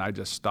guys, and I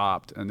just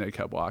stopped, and they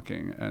kept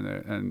walking,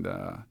 and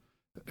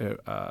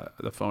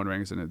the phone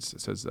rings, and it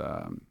says,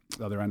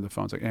 the other end of the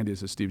phone, it's like, Andy,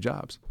 this is Steve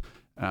Jobs.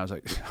 And I was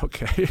like,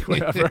 okay,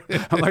 whatever.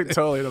 I'm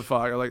totally in a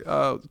fog. I'm like,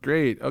 oh,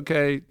 great.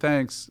 Okay,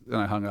 thanks. And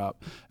I hung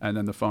up. And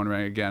then the phone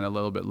rang again a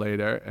little bit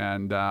later,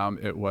 and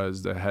it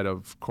was the head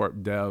of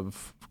corporate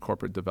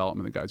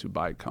development, the guys who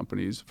buy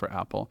companies for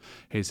Apple.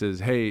 He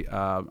says, hey,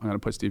 I'm going to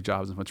put Steve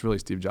Jobs in. It's really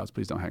Steve Jobs.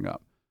 Please don't hang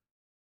up.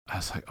 I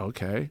was like,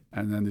 okay.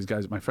 And then these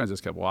guys, my friends,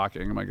 just kept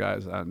walking, my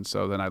guys. And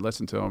so then I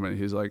listened to him, and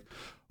he's like,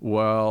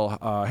 well,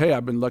 hey,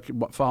 I've been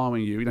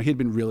following you. You know, he'd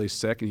been really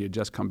sick, and he had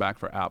just come back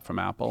from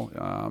Apple.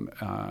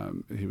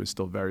 He was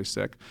still very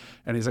sick.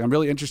 And he's like, I'm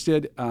really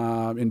interested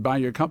in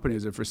buying your company.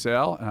 Is it for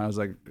sale? And I was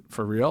like,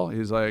 for real?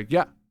 He's like,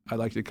 yeah. I'd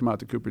like you to come out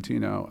to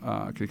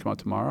Cupertino. Can you come out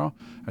tomorrow?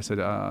 I said,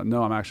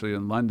 no, I'm actually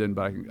in London,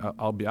 but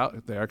I'll be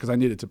out there because I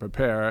needed to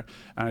prepare.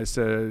 And I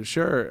said,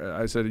 sure.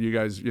 I said, you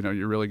guys, you know,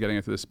 you're really getting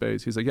into this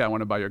space. He's like, yeah, I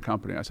want to buy your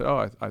company. I said,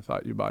 oh, I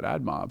thought you bought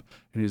AdMob.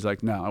 And he's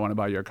like, no, I want to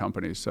buy your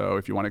company. So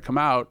if you want to come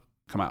out,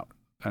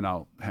 and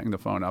I'll hang the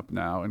phone up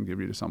now and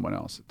give you to someone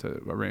else to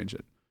arrange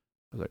it.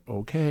 I was like,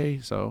 okay.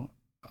 So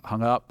I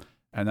hung up.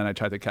 And then I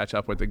tried to catch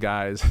up with the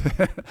guys.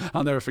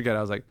 I'll never forget.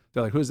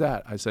 They're like, who's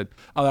that? I said,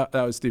 oh,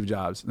 that was Steve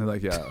Jobs. And they're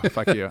like, yeah,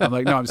 fuck you. I'm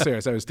like, no, I'm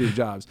serious. That was Steve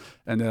Jobs.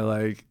 And they're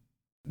like,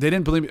 they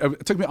didn't believe me.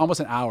 It took me almost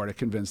an hour to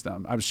convince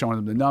them. I was showing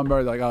them the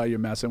number. They're like, oh, you're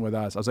messing with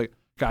us. I was like,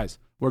 guys,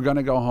 we're going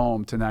to go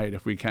home tonight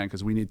if we can,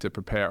 because we need to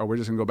prepare, or we're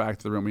just going to go back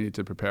to the room. We need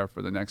to prepare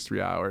for the next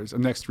 3 hours,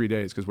 next 3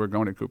 days, because we're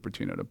going to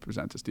Cupertino to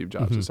present to Steve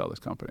Jobs to sell this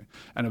company.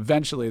 And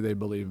eventually they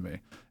believed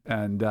me.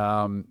 And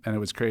it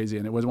was crazy.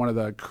 And it was one of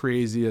the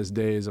craziest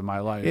days of my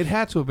life. It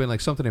had to have been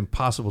like something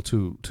impossible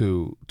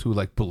to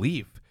like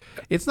believe.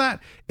 It's not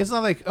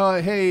like,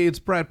 oh, hey, it's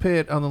Brad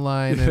Pitt on the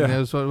line, and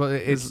it's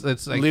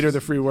like leader of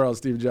the free world,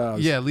 Steve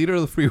Jobs. Yeah, leader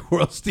of the free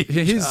world, Steve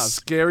Jobs. He's a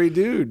scary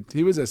dude.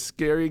 He was a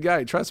scary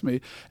guy, trust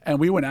me. And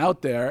we went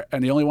out there,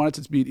 and he only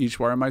wanted to meet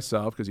Ishwar and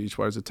myself, because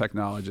Ishwar is a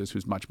technologist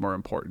who's much more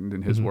important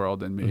in his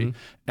world than me.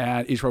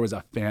 And Ishwar was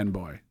a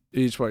fanboy.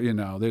 Ishwar, you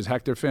know, there's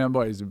Hector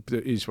fanboy.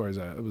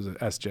 Ishwar was an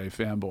SJ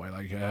fanboy,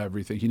 like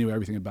everything. He knew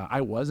everything about.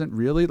 I wasn't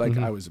really, like,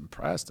 I was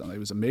impressed. It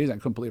was amazing. I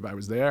couldn't believe I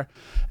was there.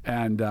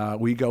 And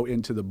we go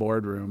into the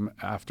boardroom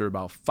after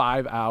about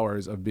 5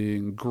 hours of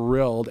being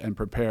grilled and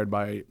prepared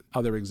by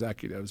other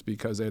executives,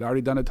 because they'd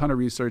already done a ton of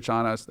research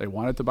on us. They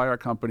wanted to buy our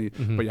company,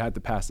 but you had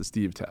to pass the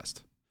Steve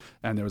test.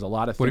 And there was a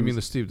lot of things. What do you mean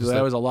the Steve?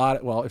 There was a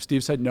lot. Well, if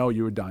Steve said no,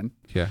 you were done.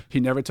 Yeah. He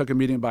never took a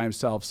meeting by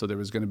himself, so there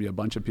was going to be a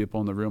bunch of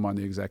people in the room on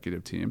the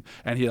executive team.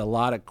 And he had a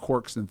lot of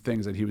quirks and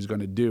things that he was going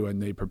to do,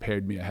 and they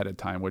prepared me ahead of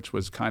time, which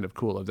was kind of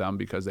cool of them,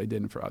 because they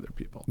didn't for other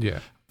people. Yeah.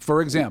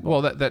 For example.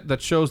 Well,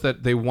 that shows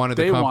that they wanted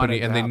the company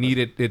and they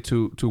needed it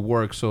to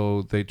work,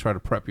 so they try to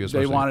prep you.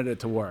 They wanted it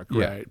to work,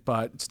 right?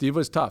 But Steve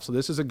was tough. So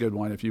this is a good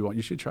one if you want.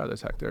 You should try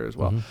this, Hector, as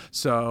well.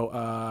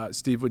 So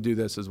Steve would do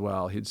this as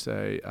well. He'd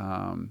say,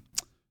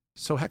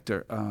 so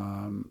Hector,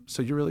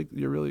 so you're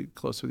really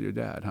close with your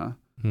dad, huh?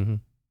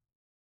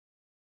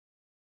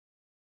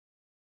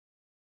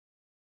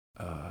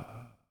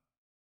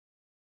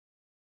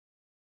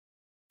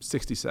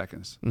 60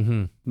 seconds.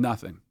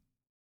 Nothing.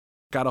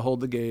 Got to hold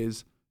the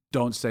gaze.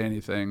 Don't say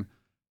anything.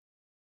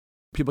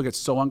 People get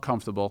so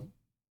uncomfortable.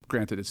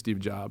 Granted, it's Steve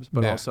Jobs,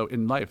 but also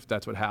in life,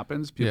 that's what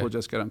happens. People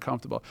just get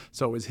uncomfortable.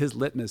 So it was his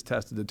litmus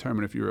test to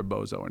determine if you're a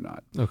bozo or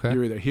not. Okay.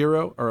 You're either a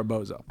hero or a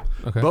bozo.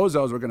 Okay.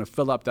 Bozos were going to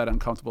fill up that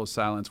uncomfortable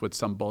silence with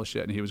some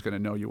bullshit, and he was going to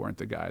know you weren't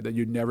the guy, that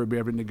you'd never be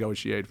able to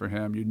negotiate for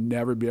him. You'd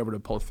never be able to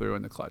pull through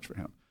in the clutch for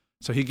him.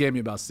 So he gave me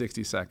about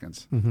 60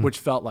 seconds, which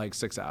felt like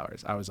 6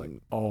 hours. I was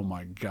like, oh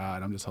my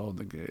God, I'm just holding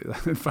the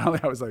gaze. And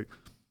finally I was like,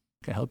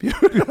 can I help you?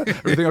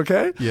 Everything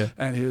okay? Yeah.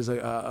 And he was like,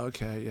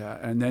 okay, yeah.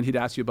 And then he'd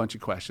ask you a bunch of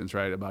questions,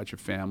 right, about your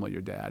family,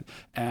 your dad.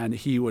 And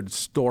he would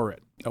store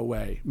it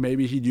away.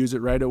 Maybe he'd use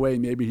it right away.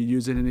 Maybe he'd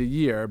use it in a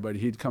year, but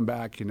he'd come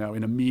back, you know,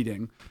 in a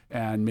meeting,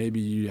 and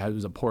maybe it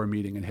was a poor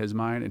meeting in his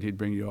mind, and he'd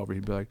bring you over.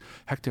 He'd be like,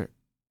 Hector,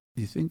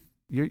 you think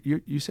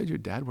you said your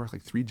dad worked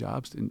like 3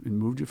 jobs and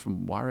moved you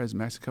from Juarez,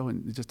 Mexico,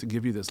 and just to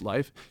give you this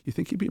life? You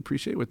think he'd be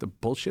appreciated with the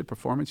bullshit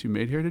performance you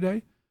made here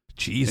today?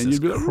 Jesus And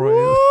you'd be like,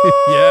 Christ.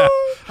 Yeah.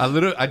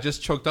 I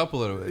just choked up a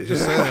little bit.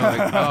 Just saying that. I'm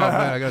like, oh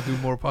man, I got to do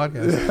more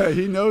podcasts.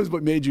 He knows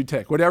what made you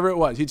tick. Whatever it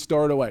was, he'd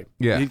store it away.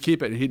 Yeah. He'd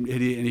keep it, and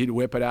he'd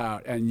whip it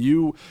out. And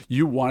you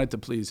wanted to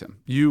please him.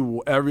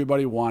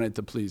 Everybody wanted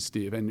to please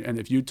Steve. And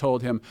if you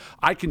told him,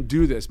 I can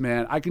do this,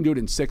 man, I can do it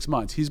in 6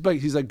 months. He's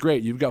like,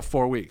 great, you've got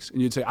 4 weeks.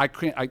 And you'd say,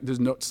 there's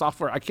no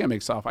software, I can't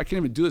make software. I can't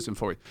even do this in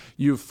 4 weeks.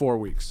 You have 4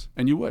 weeks.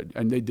 And you would.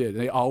 And they did. And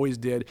they always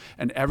did.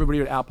 And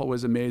everybody at Apple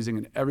was amazing.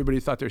 And everybody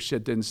thought their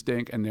shit didn't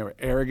stink. And they were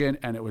arrogant.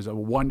 And it was a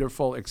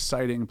wonderful,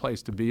 exciting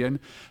place to be in.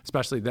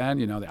 Especially then,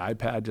 the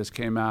iPad just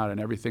came out and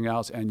everything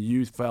else. And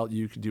you felt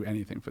you could do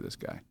anything for this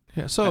guy.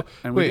 Yeah. So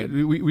and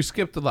we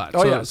skipped a lot.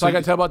 Oh, yeah. So I got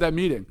to tell about that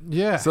meeting.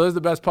 Yeah. So this is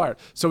the best part.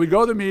 So we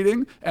go to the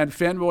meeting, and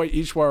fanboy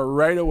Ishwar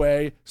right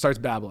away starts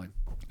babbling.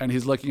 And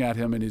he's looking at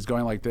him, and he's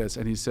going like this.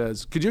 And he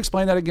says, could you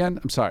explain that again?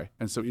 I'm sorry.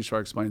 And so Ishwar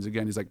explains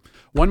again. He's like,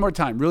 one more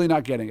time, really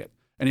not getting it.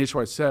 And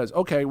Ishwar says,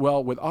 okay,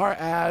 well, with our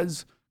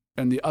ads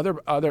and the other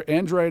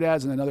Android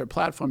ads and another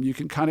platform, you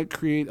can kind of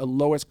create a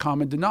lowest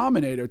common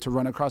denominator to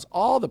run across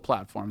all the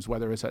platforms,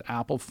 whether it's an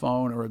Apple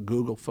phone or a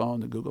Google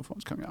phone. The Google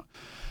phone's coming out.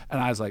 And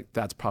I was like,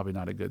 that's probably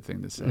not a good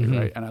thing to say,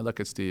 right? And I look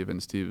at Steve,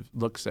 and Steve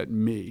looks at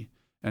me.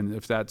 And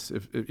if that's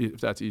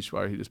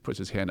Ishwar, he just puts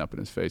his hand up in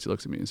his face. He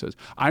looks at me and says,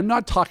 I'm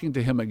not talking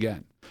to him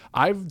again.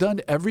 I've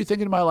done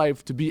everything in my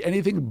life to be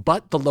anything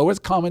but the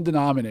lowest common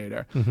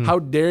denominator. How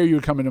dare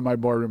you come into my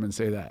boardroom and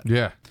say that?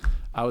 Yeah.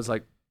 I was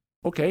like,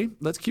 okay,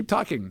 let's keep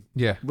talking.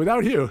 Yeah.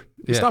 Without you.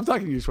 Yeah. Stop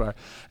talking, Ishwar.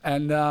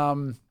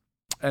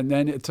 And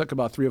then it took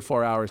about 3 or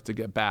 4 hours to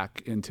get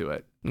back into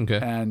it. Okay.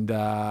 And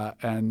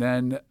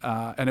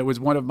it was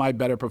one of my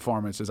better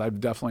performances.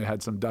 I've definitely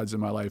had some duds in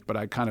my life, but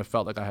I kind of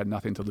felt like I had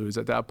nothing to lose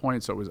at that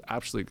point. So it was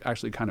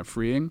actually kind of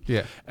freeing.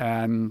 Yeah.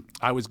 And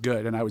I was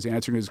good, and I was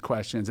answering his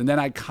questions. And then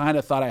I kind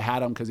of thought I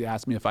had him because he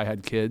asked me if I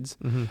had kids.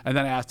 And then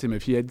I asked him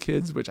if he had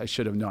kids, which I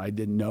should have known. I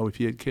didn't know if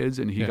he had kids,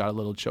 and he got a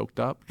little choked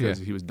up because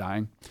he was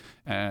dying.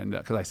 And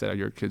because I said, "Are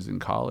your kids in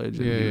college?"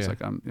 And he was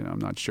like, "I'm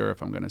not sure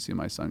if I'm going to see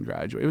my son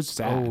graduate." It was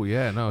sad. Oh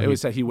yeah, no. It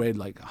was sad. He weighed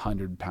like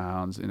 100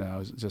 pounds. It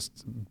was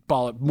just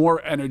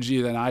more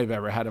energy than I've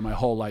ever had in my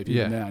whole life.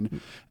 Even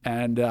then,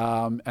 and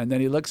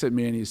then he looks at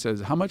me and he says,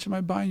 "How much am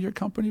I buying your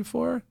company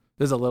for?"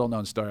 This is a little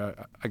known story.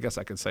 I guess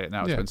I can say it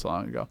now. It's been so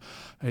long ago.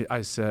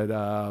 I said,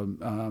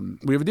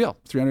 "We have a deal,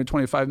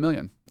 $325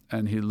 million."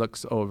 And he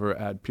looks over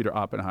at Peter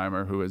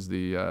Oppenheimer, who is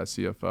the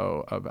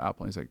CFO of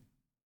Apple. And he's like,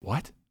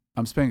 "What?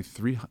 I'm spending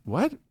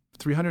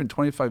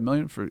 $325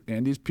 million for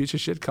Andy's piece of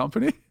shit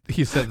company?"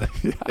 He said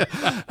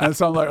that. And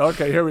so I'm like,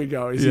 okay, here we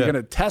go. Is he going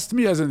to test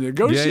me as a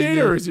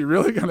negotiator, or is he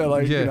really going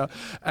to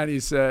And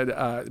he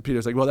said,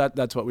 Peter's like, well,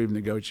 that's what we've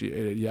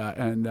negotiated. Yeah.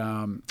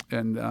 And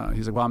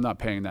he's like, well, I'm not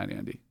paying that,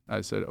 Andy.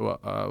 I said,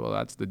 well,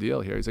 that's the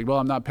deal here. He's like, well,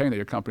 I'm not paying that.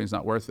 Your company's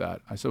not worth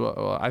that. I said,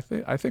 well, I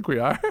think we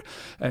are.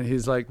 And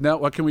he's like, no,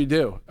 what can we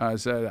do? I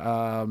said,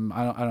 I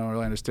don't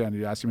really understand.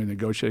 You're asking me to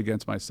negotiate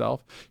against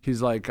myself.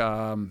 He's like,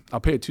 I'll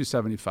pay you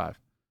 $275.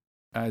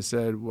 I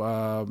said,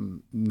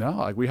 no,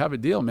 like we have a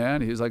deal, man.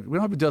 He's like, we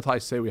don't have a deal till I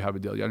say we have a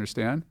deal. You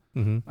understand?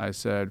 I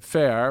said,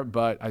 fair,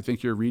 but I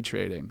think you're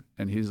retrading.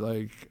 And he's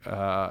like,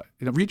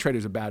 retrade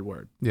is a bad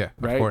word. Yeah,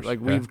 right. Of course.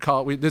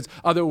 Like there's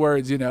other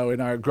words, in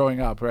our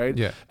growing up, right?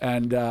 Yeah.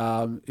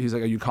 And he's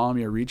like, are you calling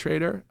me a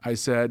retrader? I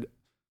said,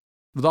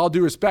 with all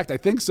due respect, I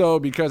think so,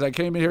 because I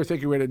came in here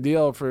thinking we had a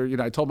deal for,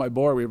 I told my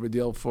board we have a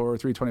deal for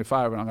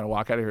 $325 and I'm going to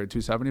walk out of here at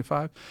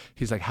 $275.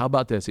 He's like, how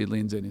about this? He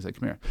leans in. He's like,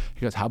 come here.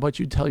 He goes, how about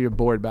you tell your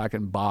board back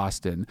in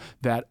Boston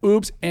that,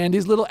 oops,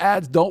 Andy's little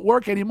ads don't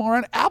work anymore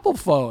on Apple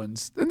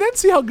phones, and then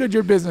see how good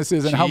your business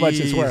is and how much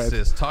it's worth.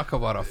 Jesus, talk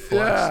about a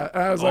flex. Yeah,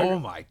 I was like, oh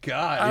my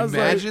God,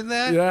 imagine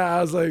that. Yeah,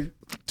 I was like,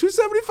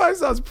 $275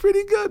 sounds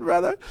pretty good,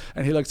 brother.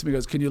 And he looks at me and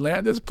goes, can you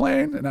land this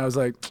plane? And I was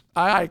like,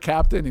 aye,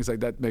 Captain. He's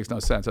like, that makes no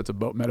sense. That's a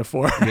boat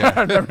metaphor. Yeah.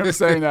 I remember him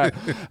saying that.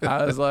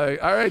 I was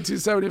like, all right,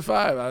 $275.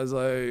 I was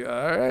like,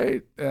 all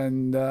right.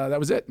 And that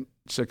was it.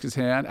 Shook his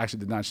hand. Actually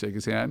did not shake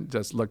his hand.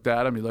 Just looked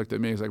at him. He looked at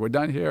me. He's like, we're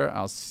done here.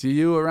 I'll see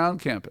you around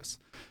campus.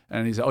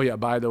 And he said, oh, yeah,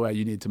 by the way,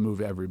 you need to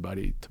move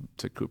everybody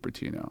to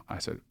Cupertino. I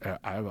said,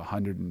 I have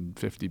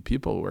 150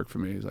 people who work for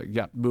me. He's like,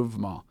 yeah, move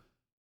them all.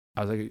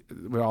 I was like,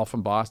 we're all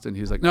from Boston.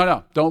 He's like,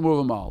 no, don't move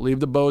them all.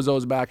 Leave the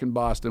bozos back in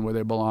Boston where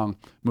they belong.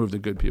 Move the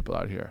good people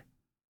out here.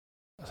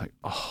 I was like,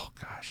 oh,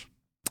 gosh.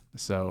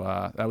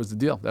 So that was the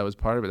deal. That was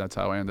part of it. That's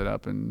how I ended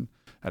up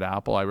at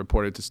Apple. I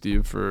reported to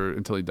Steve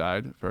until he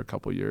died for a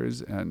couple of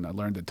years, and I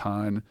learned a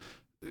ton.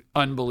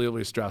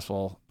 Unbelievably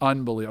stressful.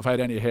 Unbelievable. If I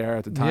had any hair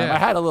at the time, I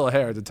had a little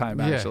hair at the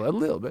time, actually, a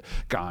little bit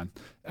gone.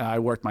 I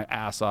worked my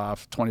ass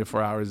off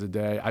 24 hours a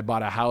day. I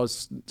bought a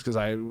house because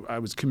I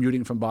was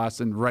commuting from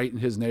Boston right in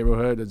his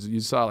neighborhood. As you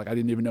saw, like I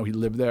didn't even know he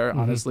lived there,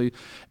 honestly.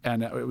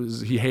 And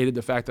he hated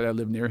the fact that I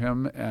lived near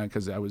him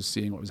because I was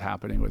seeing what was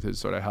happening with his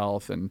sort of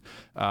health. And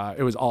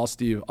it was all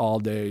Steve all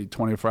day,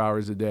 24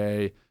 hours a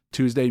day.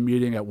 Tuesday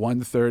meeting at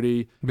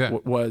 1:30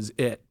 was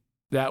it.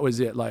 that was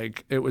it.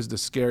 Like, it was the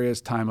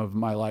scariest time of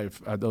my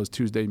life at those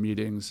Tuesday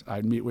meetings.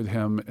 I'd meet with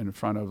him in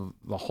front of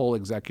the whole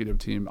executive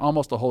team,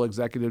 almost the whole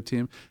executive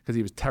team, because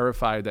he was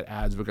terrified that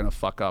ads were going to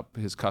fuck up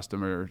his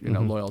customer,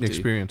 loyalty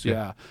experience.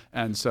 Yeah.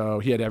 And so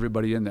he had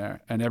everybody in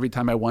there. And every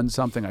time I won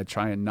something, I'd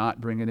try and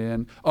not bring it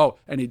in. Oh,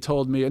 and he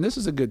told me, and this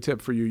is a good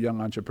tip for you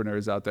young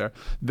entrepreneurs out there,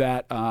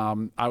 that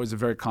I was a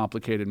very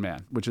complicated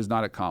man, which is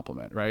not a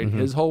compliment, right?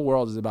 His whole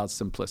world is about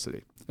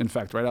simplicity. In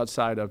fact, right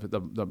outside of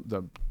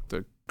the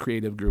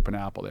creative group in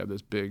Apple, they have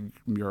this big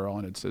mural,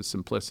 and it says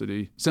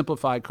simplicity,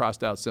 simplify,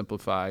 crossed out,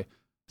 simplify,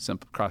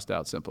 crossed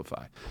out,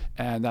 simplify.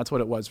 And that's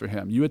what it was for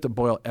him. You had to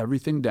boil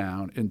everything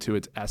down into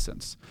its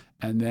essence.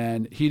 And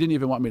then he didn't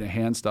even want me to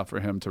hand stuff for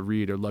him to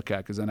read or look at,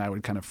 because then I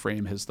would kind of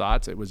frame his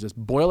thoughts. It was just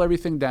boil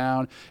everything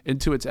down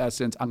into its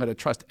essence. I'm going to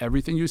trust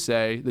everything you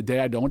say. The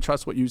day I don't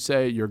trust what you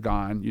say, you're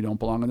gone. You don't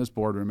belong in this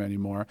boardroom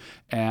anymore.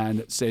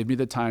 And save me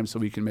the time so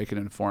we can make an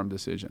informed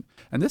decision.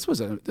 And this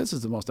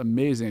is the most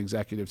amazing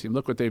executive team.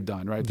 Look what they've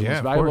done, right? The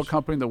most valuable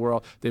company in the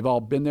world. They've all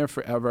been there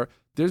forever.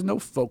 There's no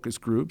focus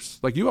groups.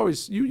 Like, you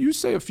always, you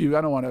say a few,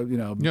 I don't want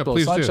to, blow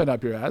sunshine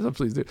up your ass.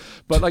 Please do.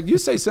 But like, you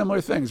say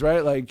similar things,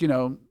 right? Like,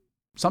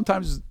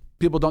 sometimes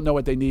people don't know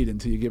what they need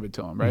until you give it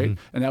to them, right?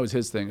 And that was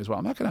his thing as well.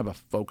 I'm not going to have a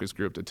focus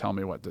group to tell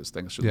me what this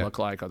thing should look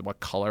like or what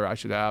color I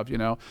should have.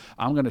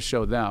 I'm going to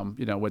show them,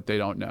 what they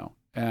don't know.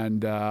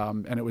 And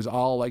it was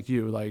all like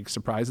you, like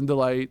surprise and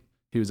delight.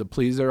 He was a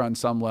pleaser on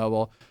some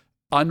level.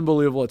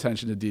 Unbelievable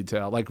attention to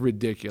detail, like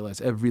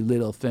ridiculous. Every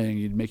little thing,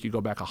 he'd make you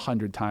go back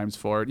 100 times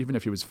for it. Even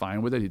if he was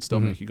fine with it, he'd still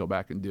make you go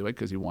back and do it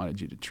because he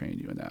wanted you to train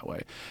you in that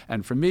way.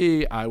 And for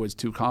me, I was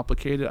too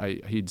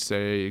complicated. He'd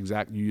say, you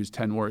use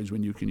 10 words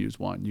when you can use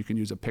one. You can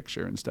use a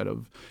picture instead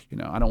of,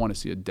 I don't want to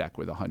see a deck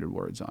with 100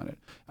 words on it.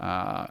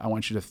 I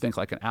want you to think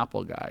like an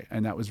Apple guy.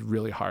 And that was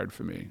really hard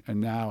for me.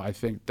 And now I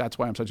think that's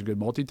why I'm such a good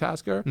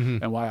multitasker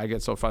and why I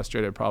get so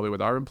frustrated probably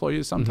with our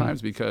employees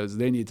sometimes, because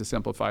they need to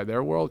simplify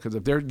their world. Because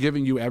if they're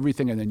giving you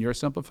everything and then you're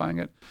simplifying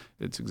it,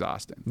 it's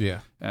exhausting. Yeah.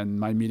 And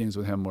my meetings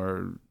with him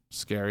were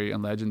scary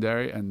and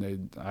legendary,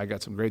 and I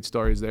got some great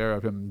stories there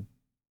of him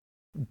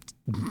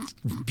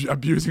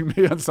abusing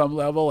me on some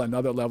level, and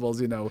other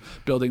levels,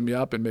 building me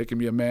up and making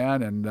me a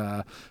man, and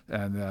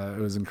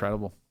it was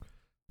incredible.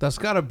 That's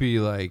got to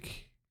be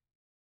like,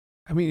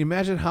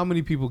 imagine how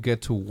many people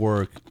get to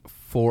work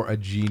for a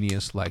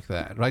genius like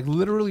that. Like,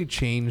 literally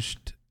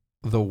changed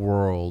the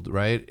world,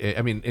 right?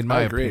 In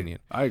my opinion.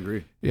 I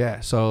agree. Yeah,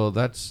 so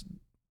that's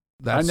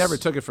I never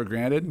took it for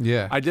granted.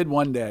 Yeah. I did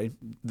one day,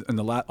 and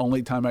the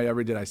only time I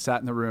ever did, I sat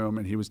in the room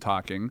and he was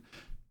talking,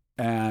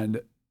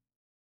 and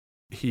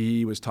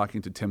he was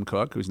talking to Tim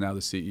Cook, who's now the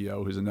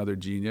CEO, who's another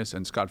genius,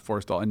 and Scott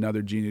Forstall,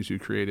 another genius who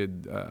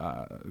created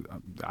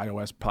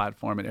iOS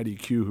platform, and Eddie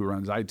Q, who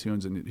runs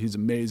iTunes, and he's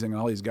amazing,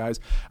 and all these guys.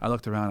 I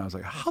looked around, and I was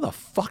like, how the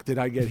fuck did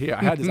I get here?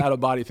 I had this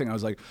out-of-body thing. I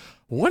was like,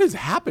 what is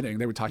happening?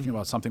 They were talking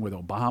about something with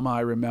Obama,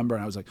 I remember,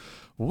 and I was like,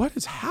 what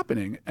is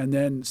happening? And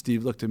then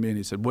Steve looked at me, and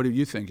he said, what do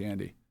you think,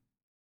 Andy?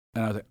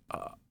 And I was like,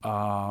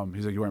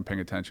 he's like, you weren't paying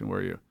attention,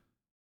 were you?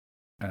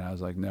 And I was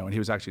like, no. And he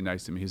was actually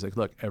nice to me. He's like,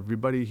 look,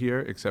 everybody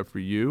here except for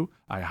you,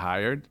 I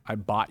hired, I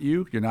bought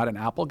you. You're not an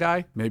Apple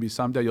guy. Maybe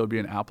someday you'll be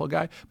an Apple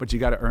guy, but you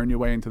got to earn your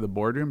way into the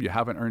boardroom. You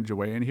haven't earned your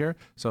way in here.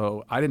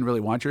 So I didn't really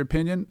want your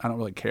opinion. I don't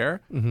really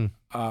care.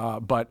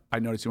 But I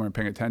noticed you weren't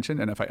paying attention.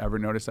 And if I ever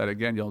notice that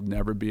again, you'll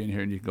never be in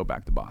here, and you can go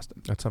back to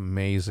Boston. That's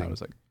amazing. I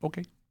was like,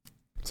 okay.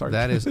 Sorry.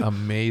 That is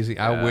amazing.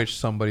 I wish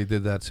somebody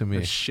did that to me.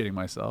 I'm shitting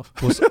myself.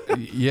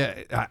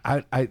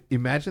 I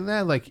imagine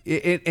that. Like,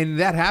 and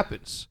that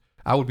happens.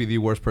 I would be the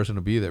worst person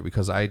to be there,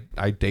 because I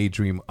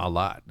daydream a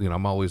lot.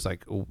 I'm always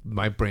like,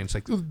 my brain's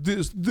like,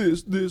 this.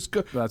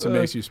 That's what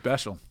makes you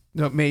special.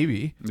 No,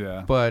 maybe.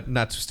 Yeah. But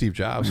not to Steve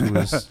Jobs, who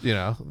was,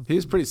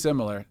 He's pretty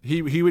similar.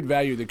 He would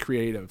value the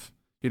creative.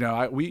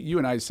 You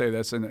and I say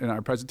this in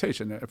our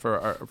presentation for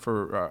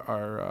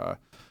our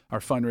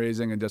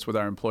fundraising and just with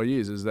our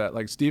employees, is that,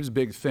 like, Steve's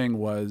big thing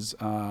was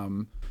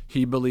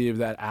he believed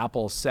that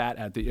Apple sat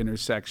at the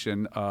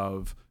intersection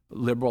of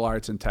liberal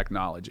arts and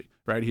technology,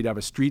 right? He'd have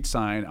a street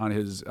sign on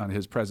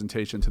his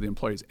presentation to the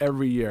employees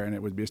every year, and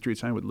it would be a street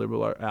sign with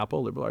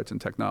Apple, liberal arts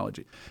and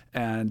technology.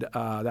 And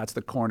that's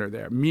the corner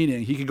there,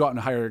 meaning he could go out and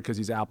hire, because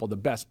he's Apple, the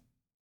best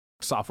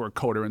software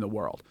coder in the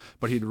world,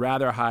 but he'd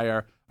rather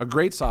hire a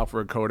great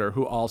software coder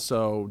who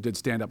also did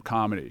stand-up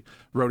comedy,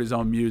 wrote his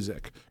own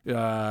music,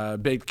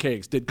 baked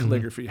cakes, did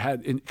calligraphy,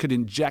 could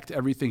inject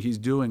everything he's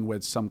doing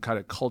with some kind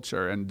of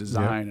culture and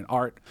design and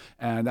art.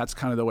 And that's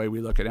kind of the way we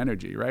look at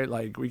NRG, right?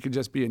 Like, we could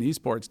just be an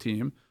esports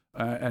team,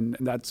 and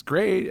that's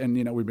great, and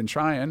we've been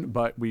trying,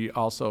 but we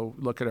also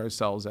look at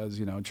ourselves as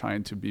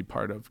trying to be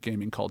part of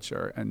gaming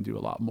culture and do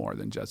a lot more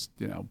than just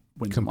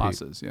wins and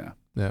losses.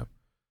 Yeah,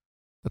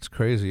 that's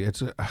crazy.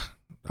 It's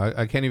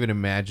I can't even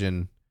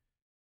imagine.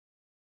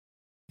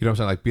 You know what I'm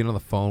saying? Like, being on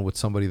the phone with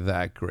somebody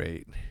that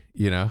great,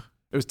 It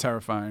was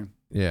terrifying.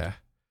 Yeah.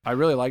 I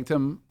really liked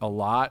him a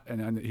lot,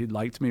 and he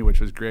liked me, which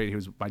was great.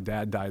 My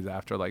dad died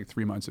after like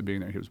 3 months of being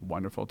there. He was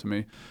wonderful to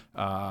me.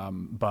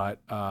 But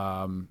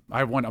I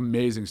have one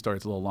amazing story.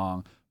 It's a little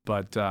long,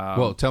 But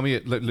well, tell me.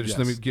 Let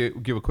me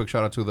give a quick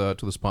shout out to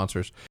the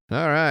sponsors.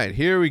 All right,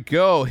 here we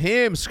go.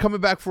 Hims coming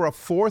back for a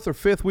 4th or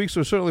 5th week,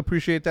 so certainly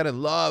appreciate that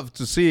and love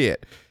to see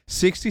it.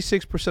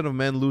 66% of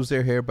men lose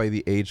their hair by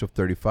the age of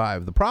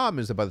 35. The problem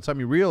is that by the time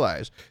you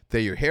realize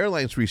that your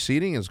hairline's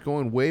receding and it's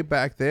going way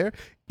back there,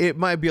 it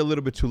might be a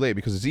little bit too late,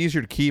 because it's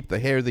easier to keep the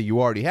hair that you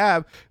already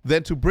have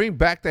than to bring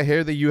back the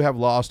hair that you have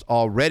lost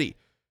already.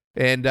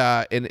 And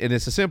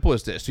it's as simple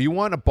as this. Do you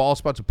want a bald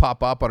spot to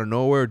pop up out of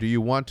nowhere? Or do you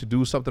want to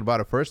do something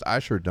about it first? I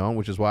sure don't,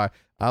 which is why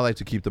I like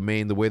to keep the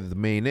mane the way that the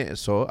mane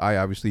is. So I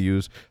obviously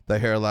use the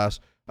hair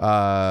loss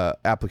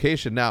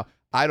application. Now,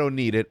 I don't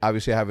need it.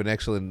 Obviously, I have an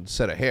excellent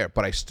set of hair,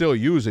 but I still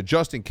use it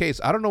just in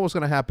case. I don't know what's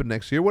going to happen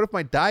next year. What if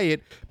my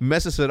diet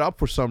messes it up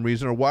for some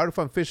reason? Or what if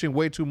I'm fishing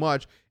way too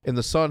much and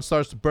the sun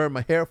starts to burn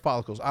my hair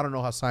follicles? I don't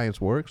know how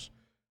science works,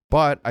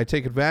 but I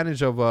take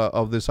advantage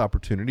of this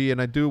opportunity, and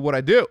I do what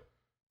I do.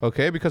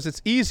 Okay, because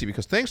it's easy.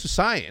 Because thanks to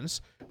science,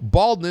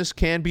 baldness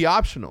can be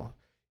optional.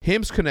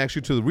 Hims connects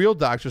you to the real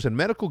doctors and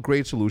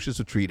medical-grade solutions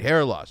to treat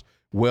hair loss.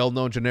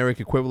 Well-known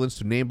generic equivalents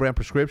to name-brand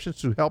prescriptions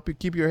to help you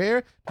keep your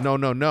hair? No.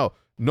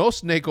 No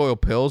snake oil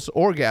pills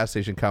or gas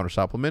station counter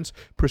supplements.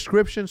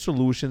 Prescription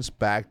solutions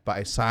backed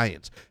by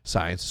science.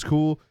 Science is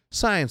cool.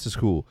 Science is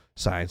cool.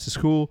 Science is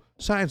cool.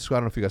 Science is cool. I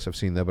don't know if you guys have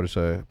seen that, but it's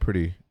a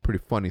pretty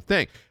funny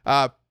thing.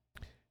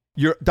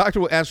 Your doctor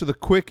will answer the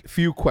quick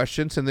few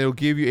questions, and they'll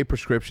give you a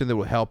prescription that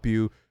will help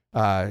you,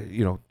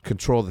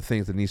 control the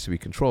things that needs to be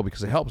controlled,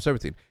 because it helps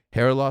everything: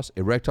 hair loss,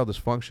 erectile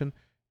dysfunction,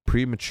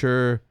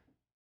 premature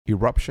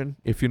eruption,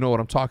 if you know what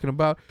I'm talking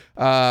about.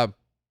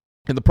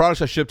 And the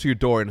products are shipped to your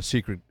door in a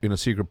secret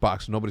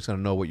box. So nobody's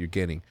gonna know what you're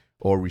getting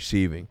or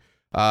receiving.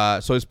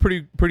 So it's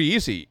pretty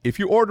easy. If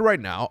you order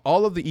right now,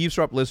 all of the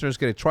Eavesdrop listeners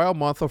get a trial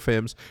month of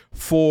Hims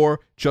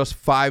for just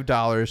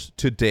 $5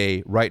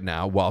 today, right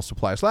now, while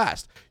supplies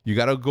last. You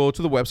got to go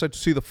to the website to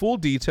see the full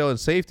detail and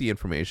safety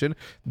information.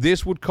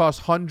 This would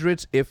cost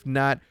hundreds, if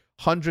not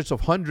hundreds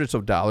of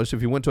dollars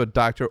if you went to a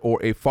doctor or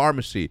a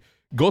pharmacy.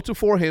 Go to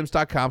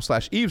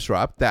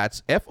forhims.com/eavesdrop.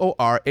 That's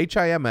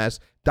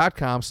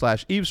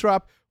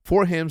FORHIMS.com/eavesdrop.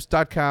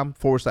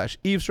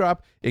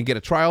 forhims.com/eavesdrop and get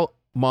a trial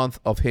month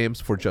of Hims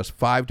for just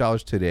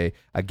 $5 today.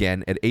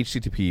 Again, at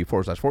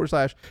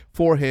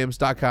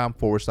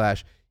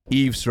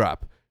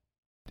http://forhims.com/eavesdrop.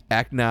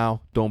 Act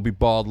now, don't be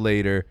bald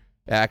later.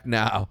 Act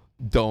now,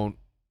 don't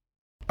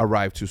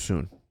arrive too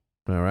soon.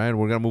 All right,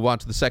 we're going to move on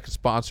to the second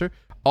sponsor.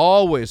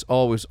 Always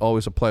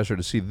a pleasure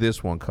to see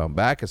this one come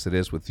back, as it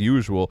is with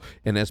usual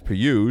and as per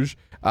usual.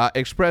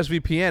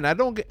 ExpressVPN.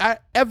 I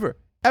ever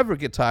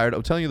get tired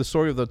of telling you the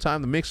story of the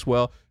time the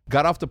Mixwell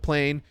got off the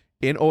plane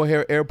in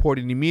O'Hare Airport,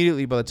 and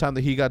immediately by the time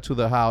that he got to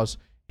the house,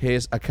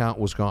 his account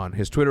was gone.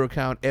 His Twitter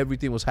account,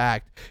 everything was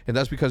hacked. And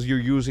that's because you're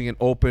using an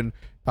open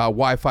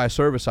Wi-Fi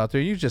service out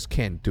there. You just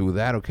can't do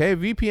that, okay?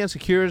 VPN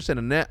secures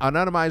and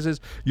anonymizes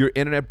your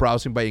internet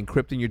browsing by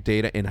encrypting your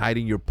data and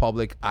hiding your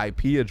public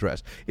IP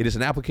address. It is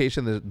an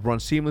application that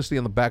runs seamlessly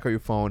on the back of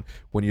your phone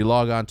when you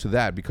log on to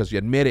that, because you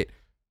admit it.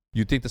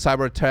 You think the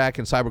cyber attack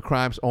and cyber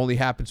crimes only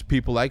happen to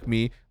people like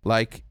me,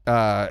 like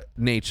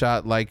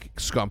Nadeshot, like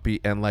Scumpy,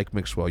 and like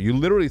Mixwell. You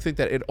literally think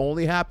that it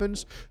only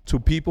happens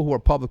to people who are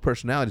public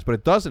personalities, but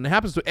it doesn't. It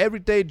happens to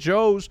everyday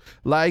Joes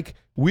like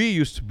we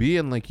used to be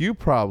and like you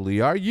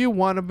probably are. You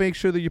want to make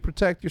sure that you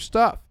protect your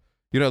stuff.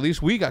 You know, at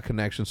least we got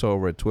connections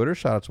over at Twitter.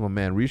 Shout out to my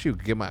man Rishi, who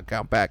could get my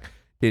account back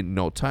in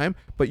no time,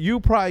 but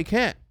you probably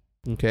can't.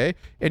 Okay,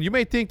 and you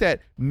may think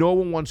that no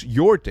one wants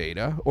your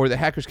data or the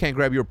hackers can't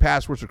grab your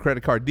passwords or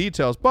credit card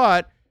details,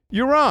 but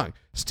you're wrong.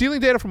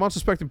 Stealing data from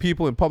unsuspecting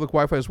people in public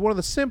Wi-Fi is one of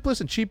the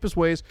simplest and cheapest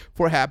ways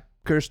for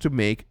hackers to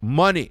make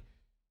money.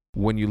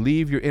 When you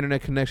leave your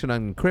internet connection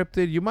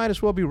unencrypted, you might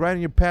as well be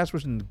writing your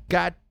passwords and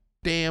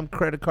goddamn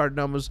credit card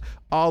numbers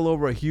all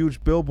over a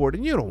huge billboard,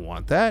 and you don't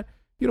want that.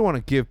 You don't want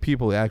to give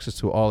people access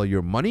to all of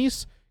your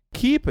monies.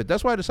 Keep it.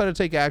 That's why I decided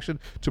to take action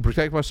to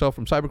protect myself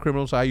from cyber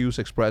criminals. I use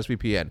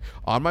ExpressVPN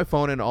on my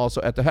phone and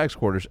also at the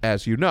headquarters,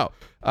 as you know.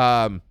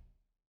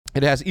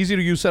 It has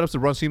easy-to-use setups that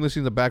run seamlessly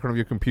in the background of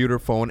your computer,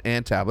 phone,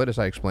 and tablet, as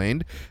I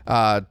explained.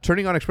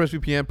 Turning on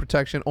ExpressVPN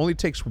protection only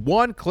takes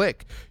one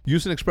click.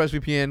 Using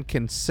ExpressVPN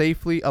can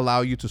safely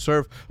allow you to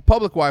serve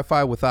public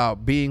Wi-Fi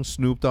without being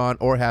snooped on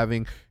or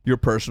having your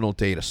personal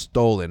data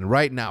stolen.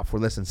 Right now, for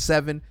less than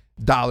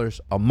 $7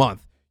 a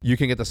month, you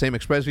can get the same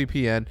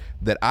ExpressVPN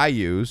that I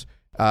use.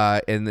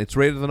 And it's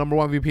rated the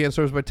 #1 VPN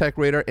service by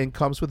TechRadar and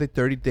comes with a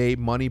 30-day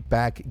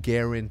money-back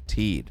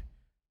guaranteed.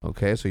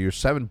 Okay, so your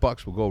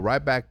 $7 will go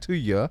right back to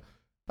you,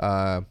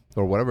 or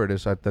whatever it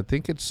is. I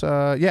think it's,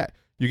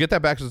 you get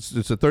that back.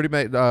 It's a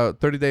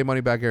 30-day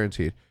money-back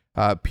guaranteed,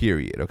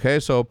 period.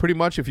 Okay, so pretty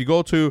much if you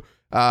go to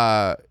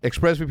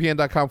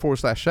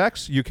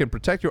expressvpn.com/X, you can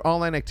protect your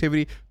online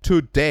activity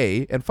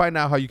today and find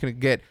out how you can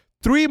get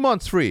 3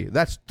 months free.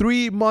 That's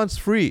 3 months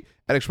free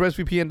at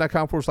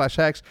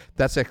expressvpn.com/X.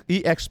 That's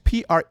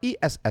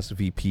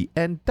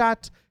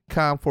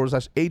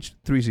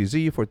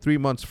expressvpn.com/H3CZ for 3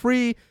 months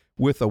free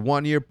with a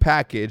 1-year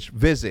package.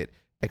 Visit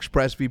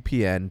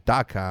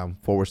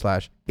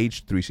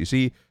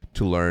expressvpn.com/H3CZ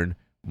to learn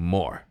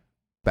more.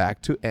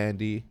 back to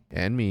Andy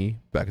and me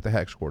back at the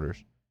Hex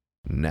quarters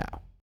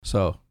now.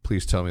 So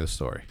please tell me the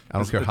story. I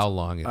don't care how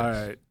long it is. All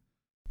right.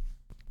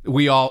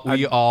 We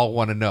all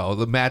want to know.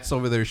 The Matt's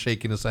over there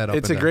shaking his head up.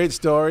 It's a great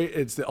story.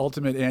 It's the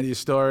ultimate Andy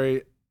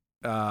story.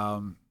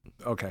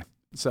 Okay.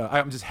 So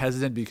I'm just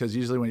hesitant because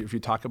usually if you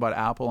talk about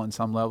Apple on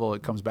some level,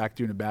 it comes back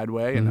to you in a bad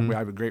way. And we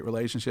have a great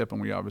relationship, and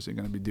we're obviously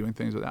going to be doing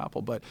things with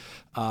Apple. But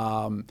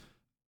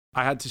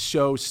I had to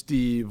show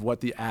Steve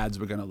what the ads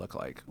were going to look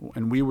like.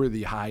 And we were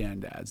the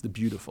high-end ads, the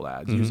beautiful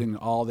ads, using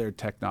all their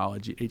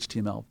technology,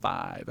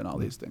 HTML5 and all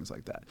these things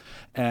like that.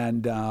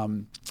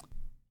 And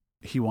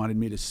he wanted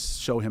me to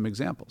show him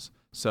examples.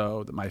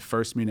 So my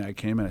first meeting, I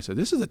came in, I said,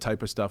 this is the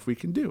type of stuff we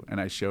can do.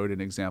 And I showed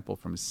an example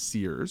from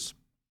Sears,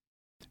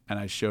 and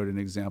I showed an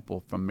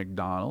example from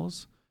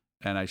McDonald's,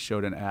 and I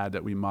showed an ad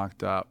that we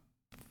mocked up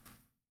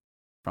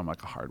from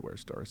like a hardware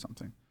store or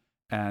something.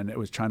 And it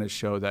was trying to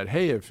show that,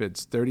 hey, if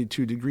it's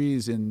 32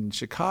 degrees in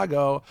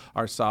Chicago,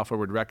 our software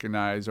would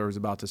recognize, or it was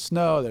about to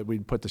snow, that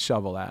we'd put the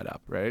shovel ad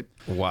up, right?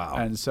 Wow.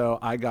 And so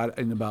I got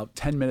in about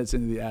 10 minutes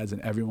into the ads,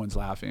 and everyone's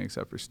laughing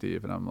except for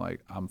Steve. And I'm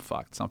like, I'm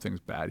fucked. Something's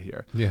bad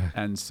here. Yeah.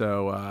 And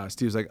so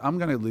Steve's like, I'm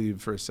going to leave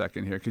for a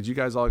second here. Could you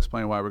guys all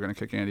explain why we're going to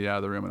kick Andy out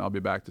of the room, and I'll be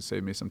back to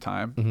save me some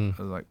time?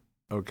 I was like,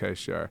 okay,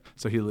 sure.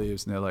 So he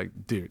leaves, and they're like,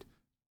 dude,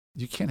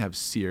 you can't have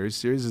Sears.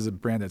 Sears is a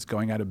brand that's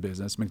going out of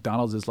business.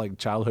 McDonald's is like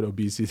childhood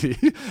obesity.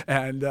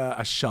 And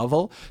a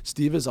shovel.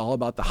 Steve is all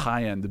about the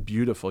high end, the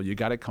beautiful. You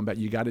got to come back.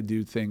 You got to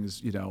do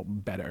things,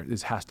 better.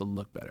 This has to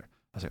look better.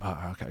 I was like,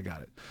 oh, okay, I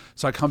got it.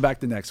 So I come back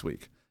the next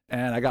week,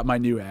 and I got my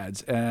new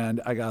ads,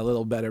 and I got a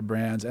little better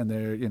brands, and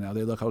they're,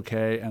 they look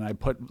okay. And I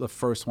put the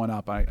first one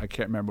up. I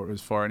can't remember what it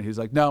was for. And he's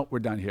like, no, we're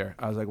done here.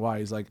 I was like, why?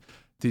 He's like,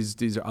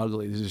 these are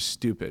ugly. These are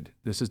stupid.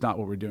 This is not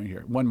what we're doing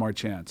here. One more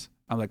chance.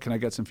 I'm like, can I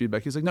get some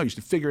feedback? He's like, no, you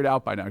should figure it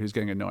out by now. He's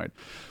getting annoyed.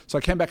 So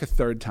I came back a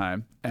third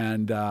time,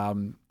 and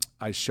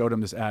I showed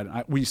him this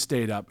ad. We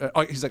stayed up.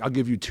 He's like, I'll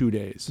give you 2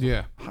 days.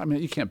 Yeah. I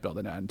mean, you can't build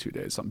an ad in 2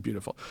 days, something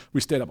beautiful.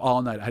 We stayed up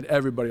all night. I had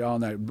everybody all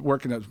night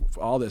working at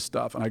all this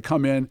stuff. And I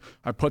come in,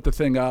 I put the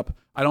thing up.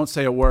 I don't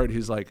say a word.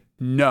 He's like,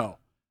 no.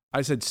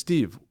 I said,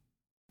 Steve,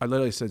 I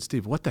literally said,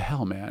 Steve, what the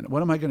hell, man?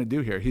 What am I going to do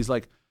here? He's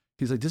like,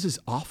 this is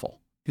awful.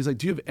 He's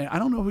like, I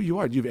don't know who you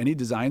are. Do you have any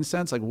design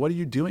sense? Like, what are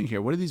you doing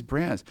here? What are these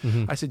brands?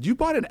 I said, you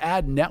bought an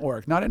ad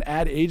network, not an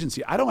ad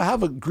agency. I don't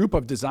have a group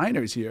of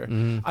designers here.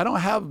 I don't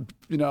have,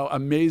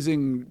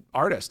 amazing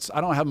artists.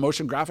 I don't have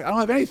motion graphic. I don't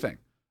have anything.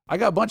 I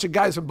got a bunch of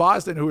guys from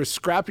Boston who are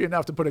scrappy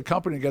enough to put a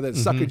company together that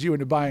suckered you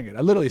into buying it.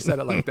 I literally said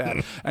it like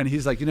that. And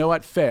he's like, you know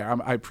what? Fair.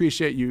 I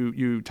appreciate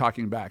you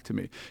talking back to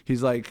me.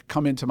 He's like,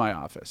 come into my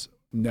office.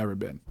 Never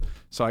been.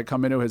 So I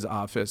come into his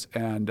office,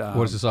 and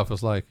what is his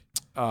office like?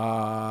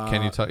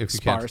 Can you tell if you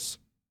sparse.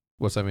 Can't?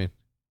 What's that mean?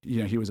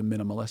 He was a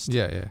minimalist.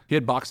 Yeah. He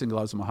had boxing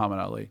gloves of Muhammad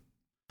Ali.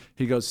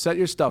 He goes, set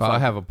your stuff up. I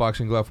have a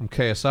boxing glove from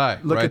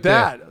KSI. Look right at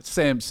that. There.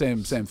 Same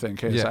thing.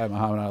 KSI,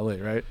 Muhammad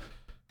Ali, right?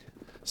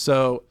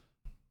 So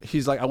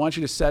he's like, I want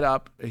you to set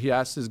up. He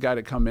asked his guy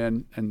to come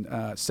in and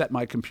set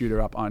my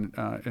computer up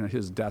on in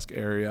his desk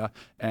area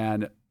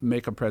and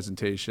make a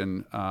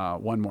presentation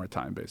one more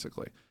time,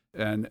 basically.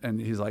 And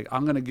he's like,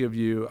 I'm going to give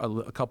you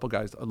a couple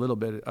guys a little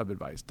bit of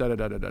advice.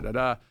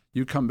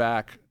 You come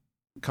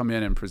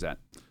in and present.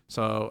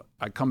 So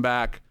I come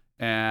back,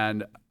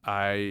 and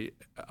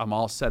I'm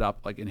all set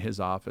up like in his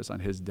office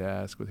on his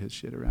desk with his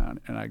shit around,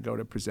 and I go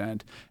to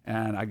present,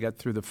 and I get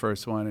through the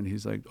first one, and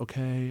he's like,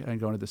 okay. I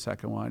go into the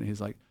second one, and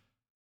he's like,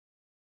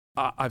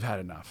 I've had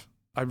enough.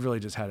 I've really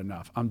just had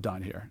enough. I'm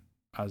done here.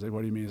 I was like,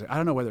 what do you mean? He's like, I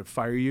don't know whether to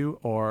fire you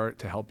or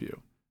to help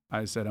you.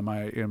 I said, am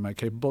I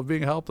capable of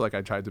being helped? Like,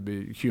 I tried to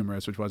be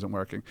humorous, which wasn't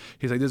working.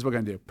 He's like, this is what we're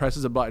going to do.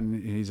 Presses a button,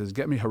 and he says,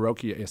 get me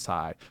Hiroki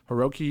Asai.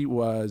 Hiroki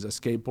was a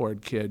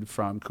skateboard kid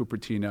from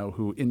Cupertino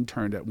who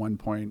interned at one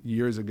point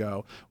years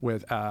ago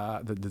with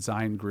the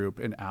design group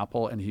in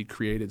Apple, and he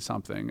created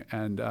something,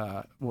 and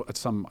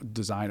some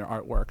design or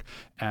artwork.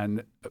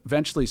 And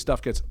eventually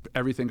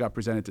everything got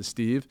presented to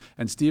Steve,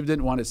 and Steve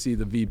didn't want to see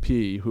the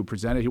VP who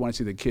presented. He wanted to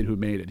see the kid who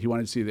made it. He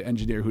wanted to see the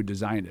engineer who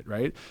designed it,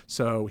 right?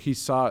 So he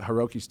saw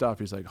Hiroki stuff.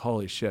 He's like,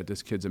 holy shit,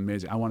 this kid's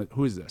amazing.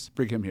 Who is this?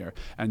 Bring him here.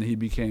 And he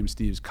became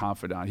Steve's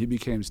confidant. He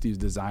became Steve's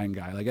design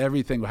guy. Like,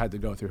 everything had to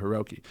go through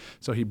Hiroki.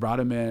 So he brought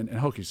him in, and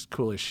Hiroki's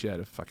cool as shit.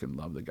 I fucking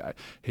love the guy.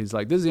 He's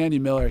like, this is Andy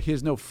Miller. He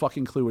has no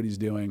fucking clue what he's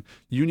doing.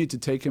 You need to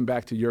take him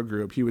back to your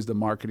group. He was the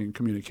marketing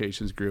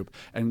communications group,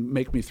 and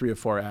make me 3 or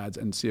 4 ads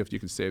and see if you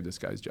can save this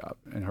guy's job.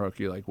 And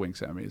Hiroki like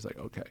winks at me. He's like,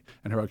 okay.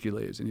 And Hiroki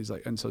leaves, and he's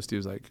like, and so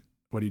Steve's like,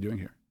 what are you doing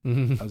here?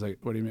 I was like,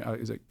 what do you mean?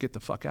 He's like, get the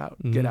fuck out.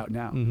 Get out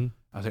now.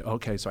 I was like,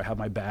 okay. So I have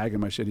my bag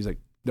and my shit. He's like,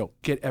 no,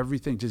 get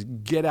everything. Just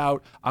get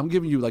out. I'm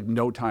giving you like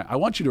no time. I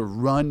want you to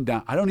run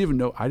down. I didn't even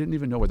know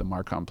where the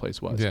Marcom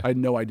place was. Yeah. I had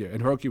no idea.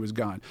 And Hiroki was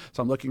gone.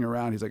 So I'm looking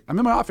around. He's like, I'm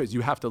in my office.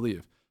 You have to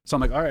leave. So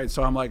I'm like, all right.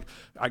 So I'm like,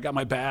 I got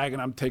my bag,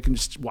 and I'm taking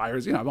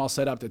wires. I'm all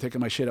set up. They're taking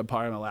my shit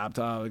apart, my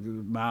laptop, like,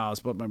 mouse,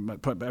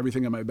 put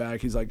everything in my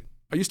bag. He's like,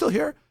 are you still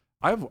here?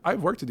 I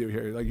have work to do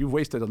here. Like, you've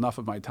wasted enough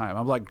of my time.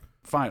 I'm like,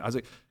 fine. I was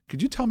like,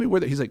 could you tell me where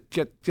he's like,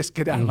 just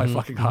get out of my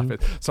fucking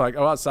office. So I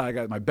go outside, I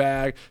got my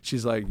bag.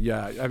 She's like,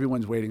 yeah,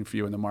 everyone's waiting for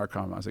you in the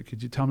Marcom. I was like,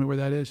 could you tell me where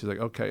that is? She's like,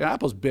 okay. And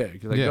Apple's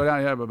big. She's like, go down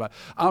here, blah, blah.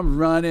 I'm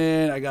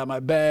running. I got my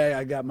bag.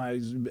 I got my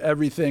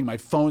everything. My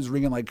phone's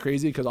ringing like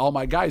crazy because all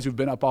my guys who've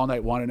been up all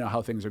night want to know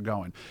how things are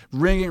going.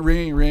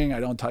 Ringing. I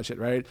don't touch it,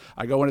 right?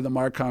 I go into the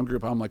Marcom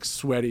group. I'm like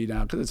sweaty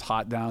now because it's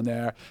hot down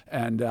there.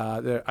 And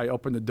I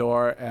open the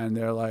door and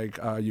they're like,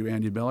 you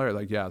Andy Miller?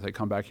 Like, yeah. They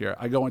come back here.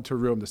 I go into a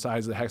room the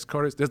size of the hex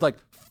quarters. There's like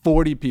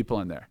 40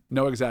 people in there,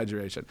 no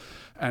exaggeration.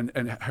 And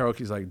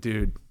Hiroki's like,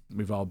 dude,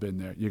 we've all been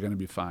there. You're going to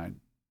be fine.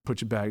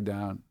 Put your bag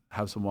down,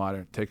 have some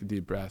water, take a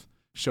deep breath.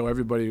 Show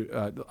everybody,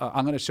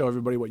 I'm going to show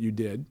everybody what you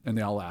did. And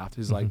they all laughed.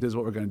 He's like, this is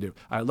what we're going to do.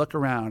 I look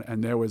around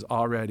and there was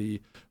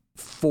already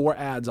 4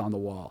 ads on the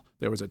wall.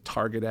 There was a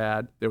Target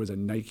ad, there was a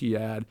Nike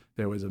ad,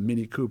 there was a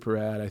Mini Cooper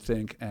ad, I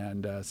think,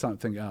 and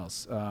something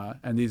else.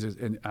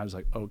 And I was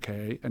like,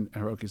 okay. And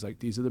Hiroki's like,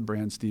 these are the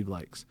brands Steve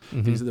likes.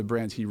 These are the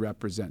brands he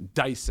represents.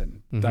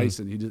 Dyson, he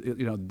just,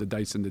 the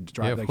Dyson, the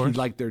drive. Yeah, like he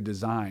liked their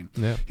design.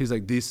 Yeah. He's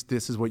like, this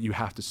is what you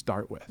have to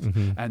start with,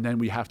 and then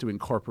we have to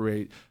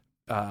incorporate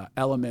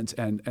elements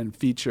and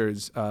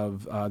features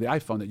of the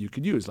iPhone that you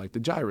could use, like the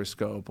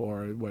gyroscope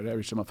or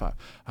whatever.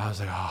 I was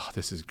like, oh,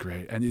 this is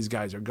great. And these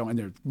guys are going,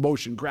 they're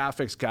motion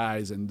graphics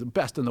guys and the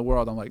best in the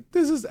world. I'm like,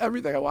 this is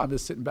everything I want. I'm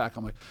just sitting back.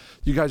 I'm like,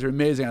 you guys are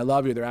amazing. I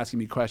love you. They're asking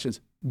me questions.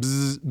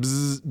 Bzz,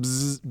 bzz,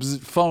 bzz, bzz,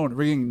 phone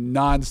ringing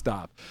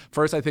nonstop.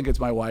 First, I think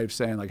it's my wife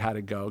saying like how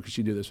to go because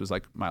she knew this was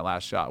like my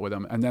last shot with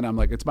him. And then I'm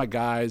like, it's my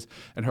guys.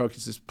 And Hiroki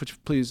says,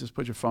 please just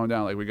put your phone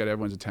down. Like we got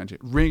everyone's attention.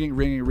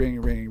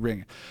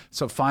 Ringing.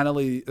 So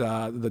finally,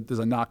 there's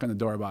a knock on the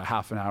door about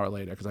half an hour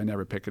later because I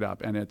never pick it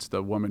up. And it's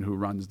the woman who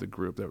runs the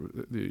group,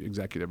 the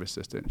executive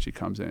assistant. And she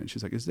comes in and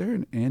she's like, is there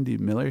an Andy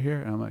Miller here?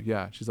 And I'm like,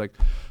 yeah. She's like,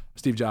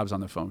 Steve Jobs on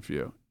the phone for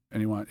you.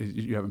 And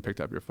you haven't picked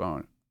up your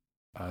phone.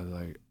 I was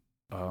like,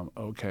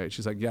 okay.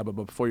 She's like, yeah, but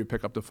before you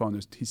pick up the phone,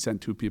 he sent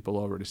 2 people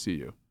over to see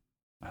you.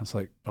 I was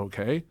like,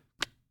 okay.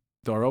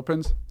 Door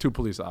opens, 2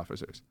 police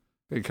officers.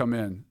 They come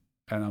in,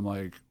 and I'm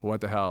like,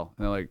 what the hell?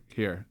 And they're like,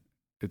 here,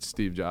 it's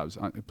Steve Jobs.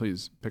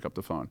 Please pick up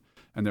the phone.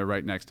 And they're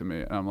right next to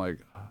me. And I'm like,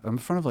 I'm in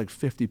front of like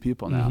 50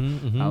 people now.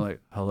 I'm like,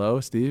 hello,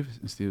 Steve?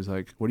 And Steve's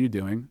like, what are you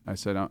doing? I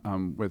said,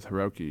 I'm with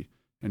Hiroki.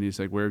 And he's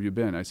like, where have you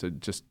been? I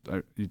said,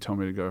 you told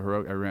me to go to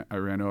Hiroki. I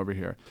ran over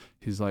here.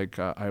 He's like,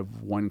 I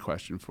have one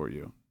question for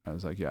you. I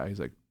was like, yeah. He's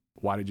like,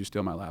 why did you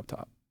steal my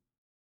laptop?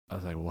 I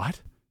was like,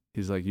 what?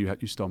 He's like, you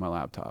stole my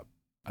laptop.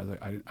 I was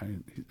like,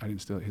 I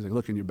didn't steal it. He's like,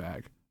 look in your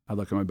bag. I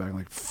look in my bag. I'm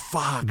like,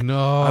 fuck.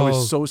 No. I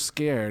was so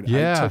scared.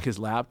 Yeah. I took his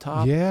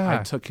laptop. Yeah.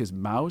 I took his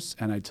mouse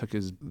and I took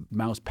his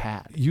mouse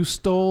pad. You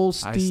stole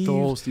Steve. I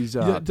stole Steve's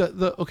job.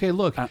 Okay,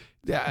 look. I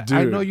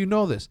know you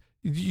know this.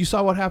 You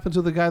saw what happened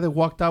to the guy that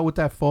walked out with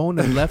that phone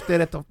and left it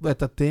at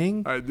the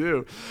thing? I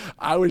do.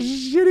 I was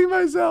shitting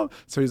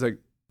myself. So he's like,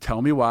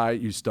 tell me why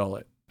you stole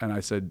it. And I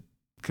said,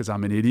 because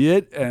I'm an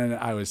idiot and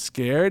I was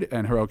scared.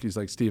 And Hiroki's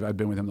like, Steve, I've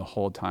been with him the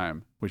whole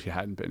time, which he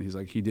hadn't been. He's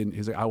like, he didn't.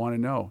 He's like, I want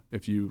to know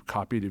if you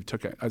copied, if you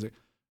took it. I was like,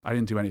 I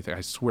didn't do anything.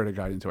 I swear to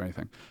God, I didn't do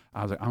anything.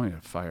 I was like, I'm going to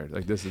get fired.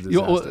 Like, this is a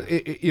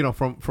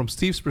disaster. From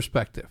Steve's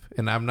perspective,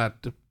 and I'm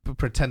not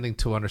pretending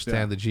to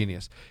understand the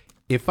genius.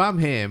 If I'm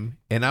him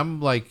and I'm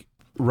like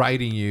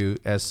writing you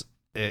as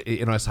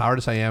hard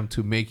as I am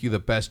to make you the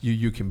best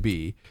you can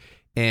be,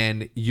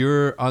 and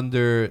you're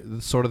under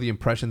sort of the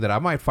impression that I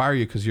might fire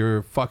you because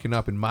you're fucking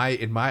up in my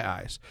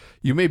eyes.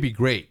 You may be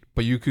great,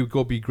 but you could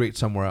go be great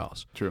somewhere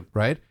else. True.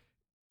 Right?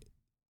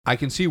 I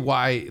can see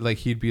why like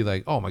he'd be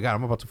like, oh my God,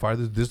 I'm about to fire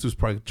this. This dude's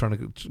probably trying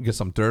to get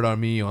some dirt on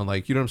me on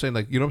like, you know what I'm saying?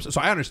 Like, you know what I'm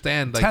saying? So I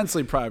understand. Like,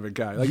 intensely private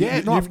guy. Like,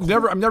 yeah, I'm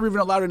never even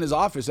allowed in his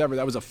office ever.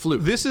 That was a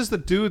fluke. This is the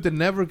dude that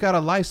never got a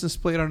license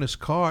plate on his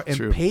car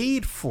and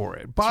paid for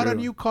it. Bought a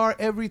new car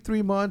every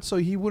 3 months so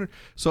he wouldn't.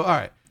 So, all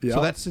right. Yep.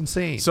 So that's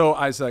insane. So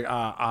I was like,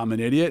 I'm an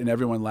idiot. And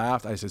everyone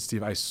laughed. I said,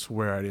 Steve, I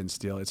swear I didn't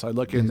steal it. So I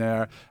look in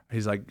there.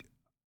 He's like,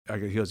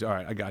 he goes, all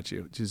right, I got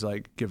you. She's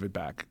like, give it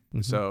back.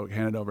 So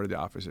hand it over to the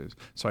officers.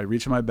 So I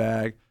reach in my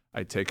bag.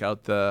 I take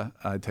out the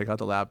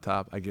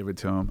laptop. I give it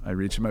to him. I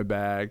reach in my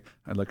bag.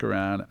 I look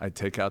around. I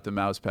take out the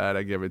mouse pad.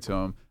 I give it to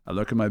him. I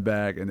look in my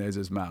bag, and there's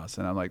his mouse.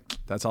 And I'm like,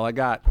 that's all I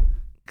got.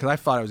 Because I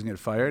thought I was going to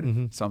get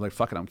fired. So I'm like,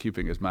 fuck it, I'm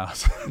keeping his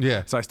mouse.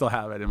 Yeah. So I still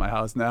have it in my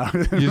house now.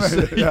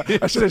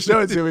 I should have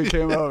showed it to him when he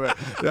came over.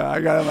 Yeah, I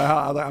got it in my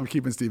house. I'm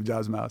keeping Steve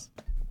Jobs' mouse.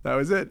 That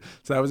was it.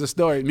 So that was a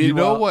story.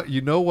 Meanwhile,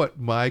 you know what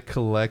my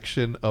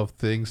collection of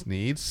things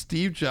needs?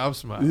 Steve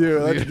Jobs' mouse. Yeah,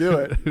 let's do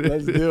it.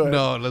 Let's do it.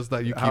 No, let's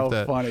not. You keep How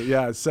that. funny.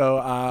 Yeah.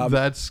 So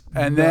that's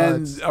and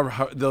nuts.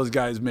 Then those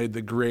guys made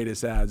the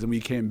greatest ads, and we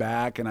came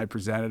back and I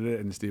presented it,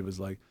 and Steve was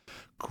like,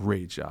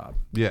 "Great job.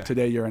 Yeah.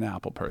 Today you're an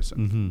Apple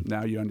person.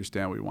 Now you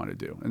understand what we want to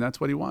do," and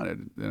that's what he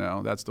wanted. You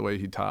know, that's the way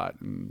he taught,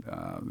 and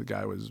the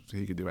guy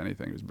he could do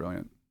anything. He was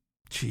brilliant.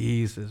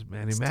 Jesus,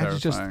 man. It's Imagine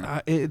terrifying.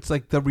 just, it's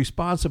like the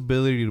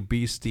responsibility to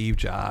be Steve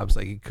Jobs.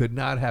 Like, it could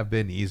not have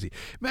been easy.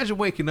 Imagine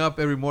waking up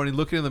every morning,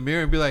 looking in the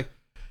mirror and be like,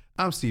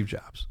 I'm Steve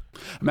Jobs.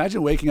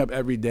 Imagine waking up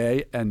every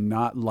day and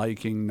not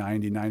liking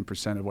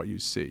 99% of what you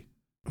see.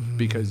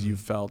 because you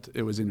felt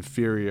it was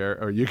inferior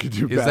or you could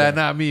do better. Is that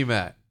not me,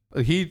 Matt?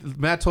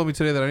 Matt told me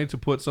today that I need to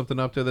put something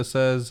up there that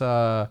says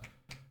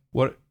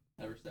what?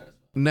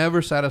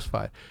 Never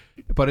satisfied.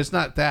 But it's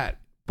not that.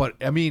 But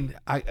I mean,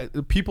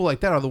 people like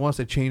that are the ones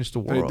that change the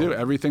world. They do.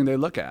 Everything they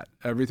look at,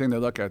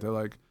 they're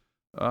like,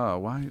 oh,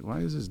 why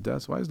is this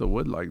desk? Why is the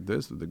wood like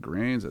this with the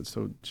grains? That's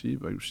so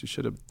cheap. Like, she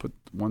should have put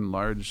one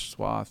large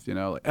swath,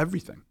 like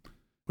everything,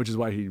 which is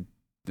why he,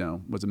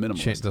 was a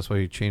minimalist. That's why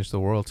he changed the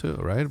world too,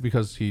 right?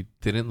 Because he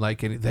didn't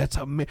like any. That's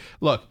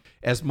look,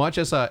 as much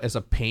as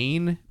a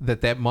pain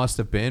that must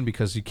have been,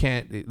 because you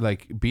can't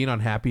like being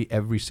unhappy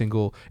every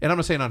single. And I'm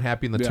not saying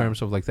unhappy in the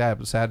terms of like that,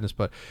 but sadness.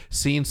 But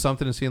seeing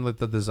something and seeing like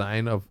the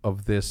design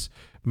of this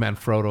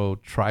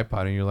Manfrotto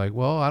tripod, and you're like,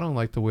 well, I don't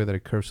like the way that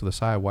it curves to the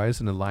side. Why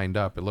isn't it lined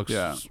up? It looks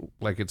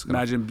like it's gonna...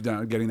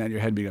 Imagine getting that in your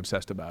head, being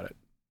obsessed about it.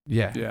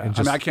 Yeah.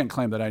 I can't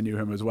claim that I knew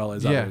him as well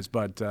as others,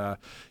 but I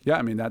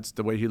mean, that's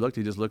the way he looked.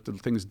 He just looked at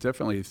things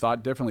differently. He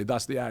thought differently.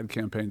 Thus, the ad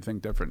campaign,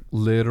 think different.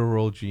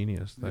 Literal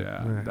genius.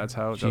 That's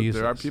how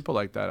there are people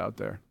like that out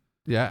there.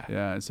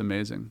 Yeah, it's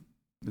amazing.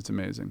 It's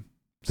amazing.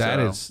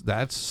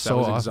 That's so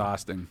awesome.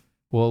 Exhausting.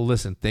 Well,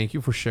 listen, thank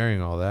you for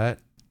sharing all that.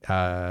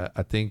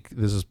 I think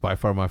this is by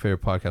far my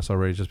favorite podcast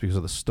already, just because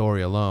of the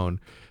story alone.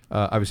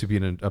 Obviously,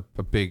 being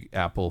a big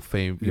Apple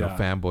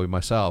fanboy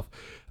myself.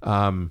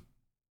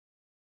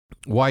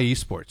 Why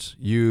esports?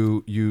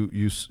 You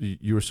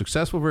were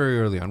successful very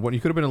early on. You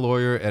could have been a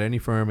lawyer at any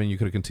firm, and you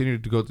could have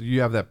continued to go. You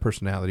have that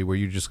personality where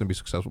you're just going to be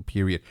successful.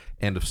 Period.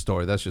 End of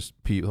story. That's just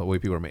the way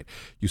people are made.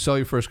 You sell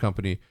your first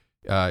company.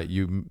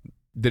 You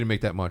didn't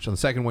make that much. On the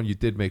second one, you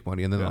did make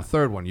money, and then on the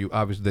third one,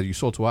 you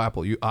sold to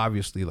Apple. You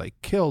obviously like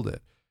killed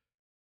it.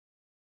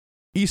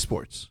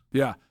 Esports.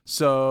 Yeah.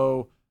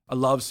 So I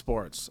love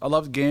sports. I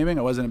love gaming.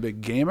 I wasn't a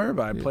big gamer,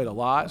 but I played a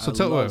lot. So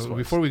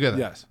before we go there,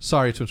 yes.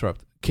 Sorry to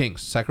interrupt.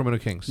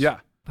 Sacramento Kings. Yeah.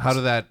 How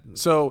did that?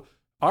 So,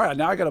 all right,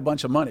 now I got a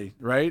bunch of money,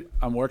 right?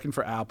 I'm working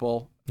for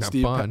Apple.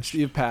 Steve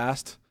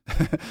passed.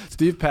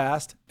 Steve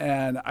passed,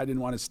 and I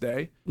didn't want to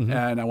stay,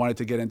 and I wanted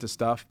to get into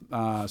stuff.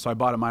 So I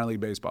bought a minor league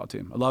baseball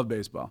team. I love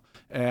baseball.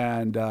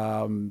 And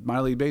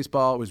minor league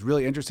baseball was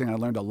really interesting. I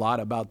learned a lot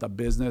about the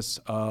business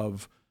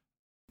of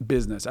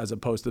business as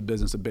opposed to the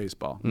business of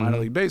baseball. Minor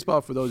league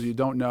baseball, for those of you who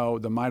don't know,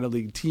 the minor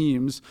league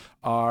teams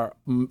are,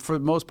 for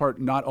the most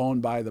part, not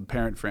owned by the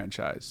parent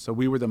franchise. So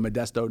we were the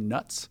Modesto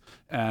Nuts,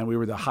 and we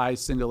were the high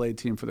single-A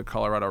team for the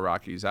Colorado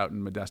Rockies out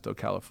in Modesto,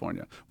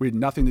 California. We had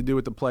nothing to do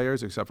with the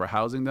players except for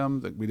housing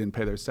them. We didn't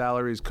pay their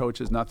salaries,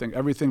 coaches, nothing.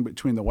 Everything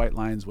between the white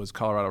lines was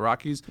Colorado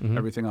Rockies.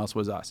 Everything else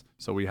was us.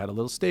 So we had a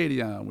little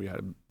stadium, we had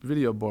a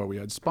video board, we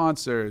had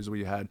sponsors,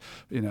 we had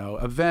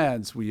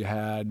events, we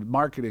had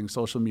marketing,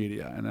 social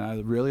media, and I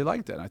really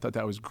liked it. And I thought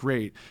that was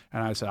great.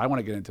 And I said, I want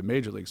to get into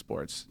major league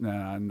sports,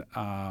 and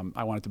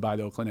I wanted to buy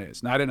the Oakland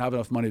A's. Now I didn't have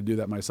enough money to do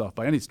that myself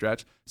by any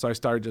stretch, so I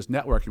started just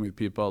networking with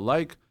people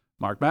like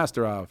Mark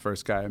Masterov,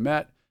 first guy I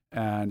met,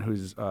 and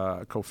who's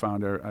a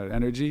co-founder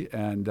at NRG,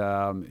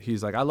 and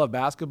he's like, I love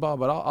basketball,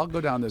 but I'll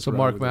go down this road. So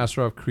Mark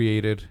Masterov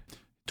created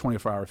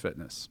 24-Hour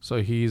Fitness.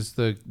 So he's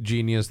the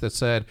genius that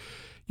said,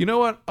 you know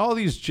what? All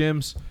these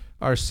gyms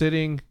are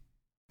sitting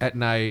at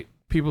night.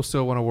 People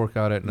still want to work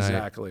out at night.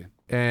 Exactly.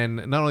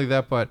 And not only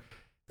that, but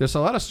there's a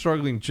lot of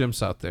struggling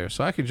gyms out there.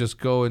 So I could just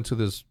go into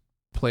this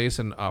place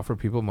and offer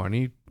people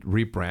money,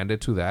 rebrand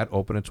it to that,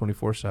 open it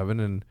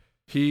 24/7. And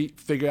he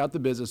figured out the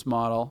business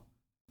model.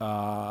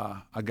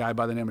 A guy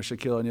by the name of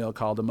Shaquille O'Neal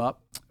called him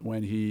up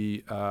when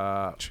he...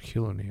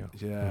 Shaquille O'Neal.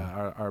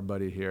 Yeah, our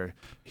buddy here.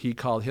 He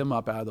called him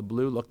up out of the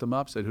blue, looked him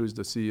up, said, who's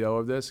the CEO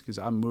of this? Because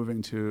I'm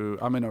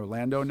in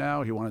Orlando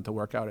now. He wanted to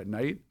work out at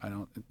night. I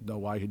don't know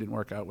why he didn't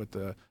work out with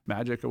the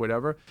Magic or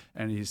whatever.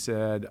 And he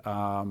said,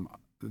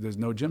 there's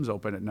no gyms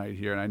open at night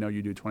here, and I know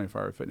you do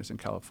 24-Hour Fitness in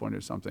California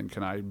or something.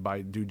 Can I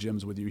do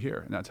gyms with you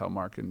here? And that's how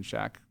Mark and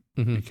Shaq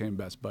became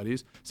best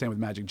buddies. Same with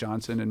Magic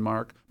Johnson and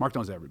Mark. Mark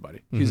knows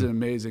everybody. He's an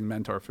amazing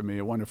mentor for me,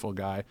 a wonderful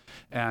guy.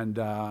 And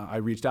I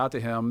reached out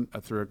to him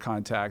through a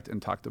contact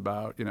and talked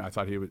about, I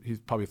thought he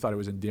probably thought it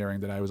was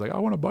endearing that I was like, I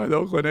want to buy the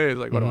Oakland A's.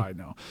 Like, what do I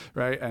know,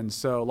 right? And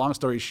so long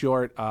story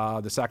short,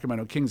 the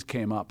Sacramento Kings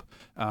came up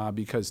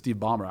because Steve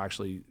Ballmer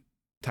actually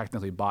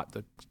technically bought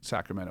the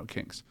Sacramento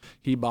Kings.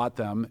 He bought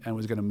them and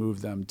was going to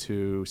move them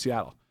to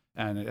Seattle.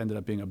 And it ended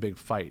up being a big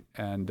fight.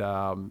 And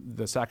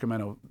the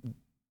Sacramento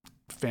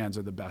fans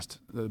are the best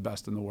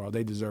in the world.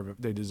 They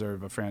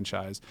deserve a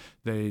franchise.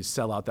 They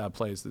sell out that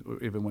place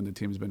even when the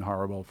team's been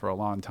horrible for a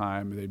long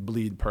time. They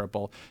bleed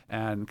purple.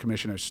 And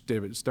Commissioner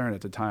David Stern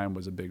at the time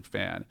was a big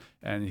fan.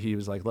 And he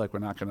was like, look, we're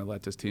not going to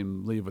let this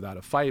team leave without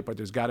a fight, but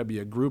there's got to be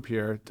a group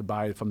here to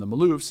buy from the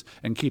Maloofs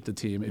and keep the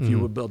team if you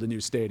would build a new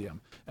stadium.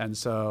 And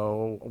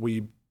so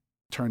we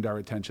turned our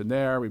attention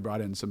there. We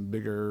brought in some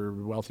bigger,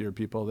 wealthier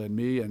people than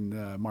me,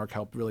 and Mark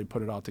helped really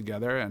put it all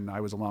together, and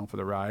I was along for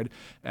the ride.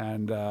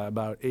 And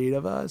about 8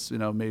 of us,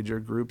 major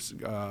groups,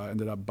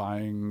 ended up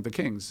buying the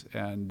Kings,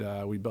 and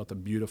we built a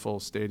beautiful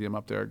stadium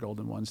up there at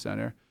Golden One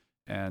Center.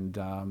 And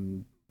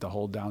the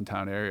whole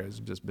downtown area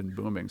has just been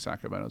booming.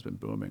 Sacramento's been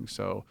booming.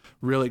 So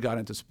really got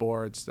into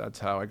sports. That's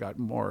how I got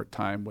more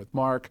time with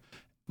Mark.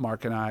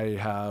 Mark and I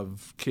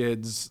have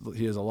kids.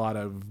 He has a lot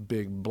of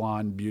big,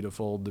 blonde,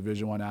 beautiful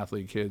Division I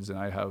athlete kids, and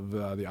I have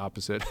the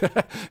opposite,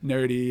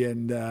 nerdy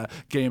and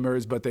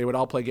gamers. But they would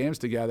all play games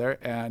together,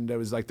 and it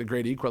was like the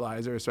great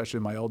equalizer,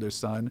 especially my older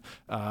son,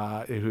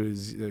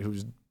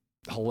 who's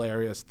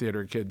hilarious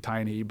theater kid,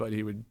 tiny, but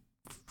he would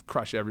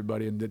crush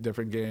everybody in the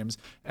different games.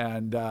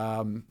 And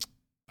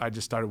I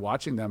just started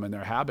watching them and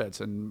their habits,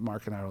 and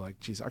Mark and I were like,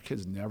 geez, our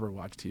kids never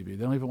watch TV.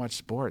 They don't even watch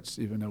sports,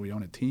 even though we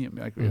own a team.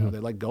 Like, you know, they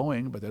like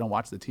going, but they don't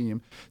watch the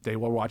team. They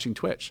were watching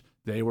Twitch.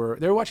 They were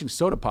watching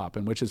Soda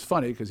Poppin', which is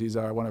funny because he's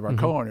one of our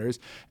co-owners.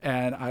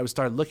 And I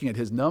started looking at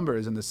his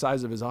numbers and the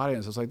size of his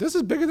audience. I was like, this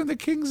is bigger than the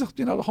Kings,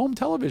 home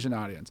television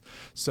audience.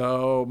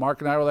 So Mark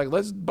and I were like,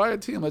 let's buy a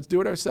team. Let's do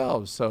it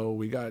ourselves. So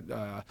we got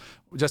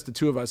just the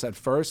two of us at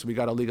first. We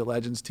got a League of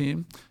Legends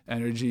team,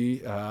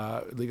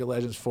 NRG, League of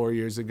Legends 4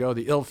 years ago,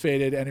 the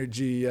ill-fated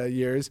NRG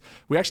years.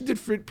 We actually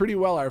did pretty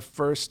well our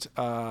first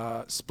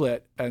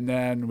split, and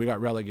then we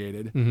got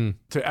relegated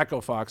to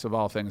Echo Fox, of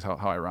all things. How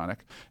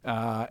ironic.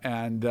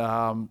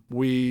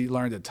 We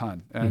learned a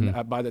ton.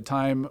 And by the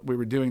time we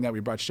were doing that, we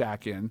brought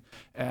Shaq in,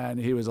 and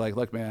he was like,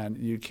 look, man,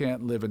 you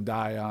can't live and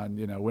die on,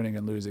 winning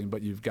and losing,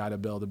 but you've got to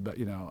build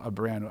a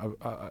brand,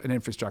 an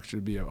infrastructure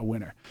to be a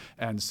winner.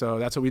 And so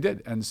that's what we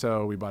did. And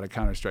so we bought a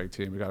Counter-Strike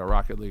team. We got a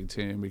Rocket League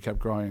team. We kept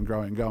growing and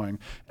growing and going.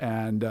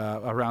 And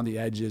around the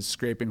edges,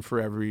 scraping for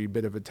every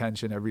bit of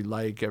attention, every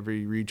like,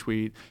 every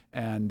retweet.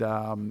 And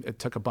it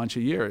took a bunch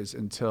of years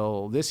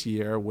until this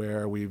year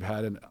where we've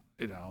had an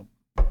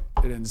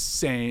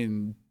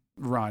insane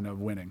run of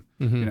winning,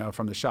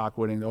 from the Shock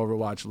winning the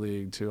Overwatch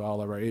League to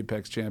all of our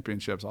Apex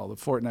championships, all the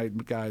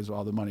Fortnite guys,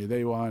 all the money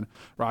they won,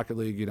 Rocket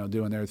League,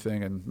 doing their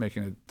thing and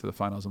making it to the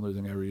finals and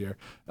losing every year.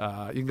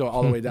 You can go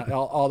all the way down,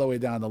 all the way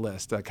down the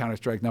list.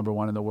 Counter-Strike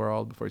 #1 in the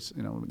world before,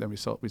 then we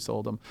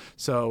sold them.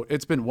 So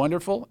it's been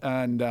wonderful.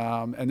 And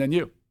then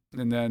you,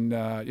 and then,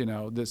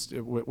 this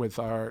with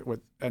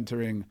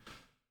entering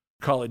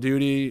Call of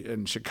Duty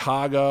in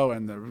Chicago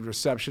and the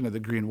reception of the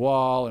Green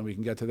Wall, and we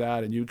can get to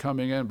that, and you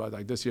coming in, but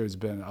like this year has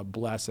been a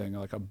blessing,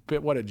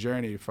 what a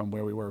journey from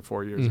where we were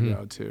 4 years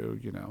ago to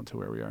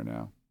where we are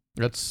now.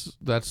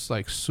 That's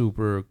like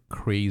super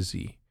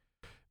crazy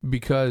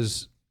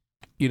because,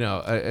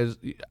 as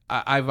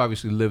I've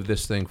obviously lived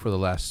this thing for the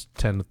last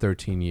 10 to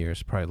 13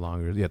 years, probably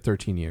longer. Yeah,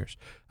 13 years.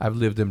 I've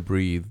lived and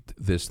breathed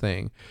this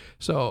thing.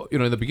 So,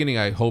 in the beginning,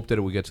 I hoped that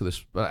it would get to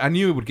this. I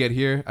knew it would get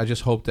here. I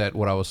just hoped that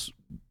what I was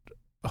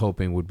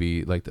hoping would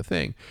be like the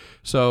thing.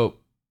 So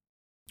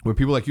when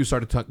people like you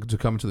started to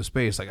come into the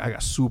space, like I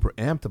got super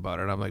amped about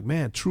it. And I'm like,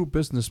 man, true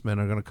businessmen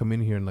are going to come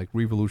in here and like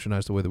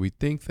revolutionize the way that we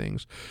think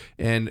things.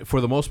 And for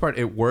the most part,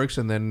 it works.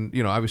 And then,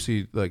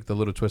 obviously like the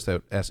little twist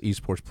that as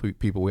esports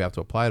people, we have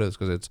to apply to this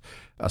because it's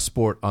a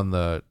sport on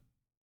the,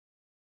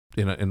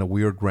 in a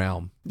weird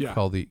realm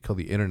called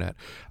the internet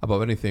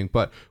above anything.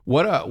 But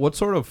what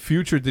sort of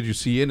future did you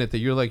see in it that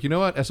you're like, you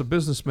know what, as a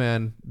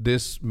businessman,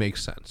 this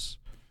makes sense?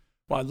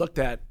 Well, I looked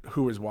at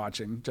who was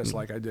watching, just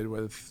like I did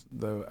with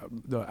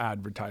the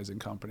advertising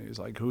companies,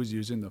 like who's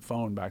using the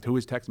phone back, who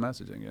is text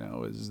messaging,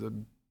 is the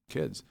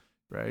kids,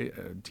 right?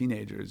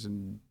 Teenagers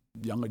and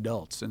young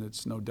adults, and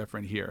it's no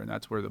different here. And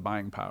that's where the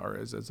buying power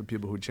is. It's the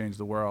people who change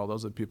the world.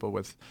 Those are the people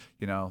with,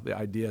 the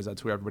ideas.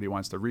 That's who everybody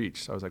wants to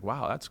reach. So I was like,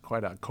 wow, that's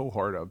quite a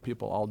cohort of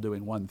people all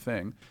doing one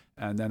thing.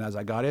 And then as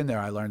I got in there,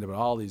 I learned about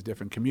all these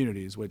different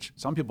communities, which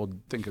some people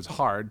think is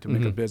hard to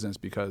make a business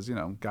because,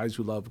 guys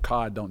who love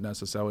COD don't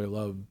necessarily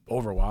love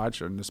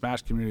Overwatch, and the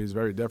Smash community is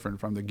very different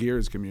from the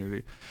Gears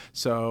community.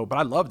 So, but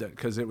I loved it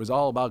because it was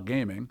all about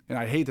gaming. And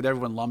I hate that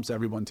everyone lumps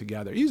everyone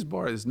together.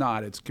 Esports is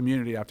not. It's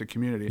community after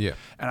community. Yeah.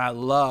 And I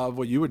love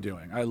what you were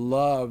doing. I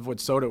love what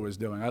Soda was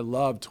doing. I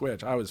love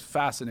Twitch. I was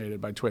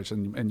fascinated by Twitch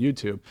and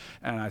YouTube.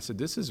 And I said,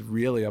 this is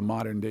really a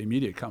modern day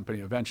media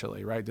company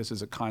eventually, right? This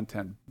is a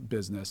content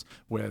business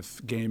with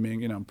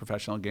gaming,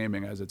 professional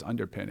gaming as its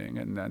underpinning,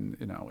 and then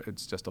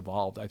it's just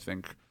evolved, I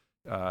think,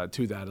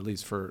 to that, at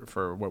least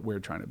for what we're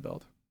trying to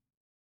build.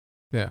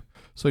 Yeah.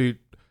 So you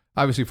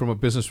obviously, from a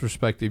business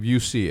perspective, you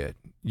see it.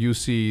 You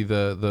see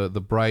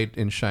the bright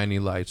and shiny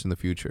lights in the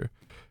future.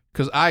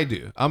 Because I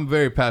do. I'm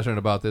very passionate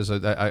about this.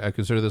 I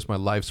consider this my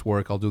life's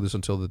work. I'll do this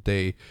until the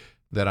day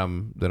that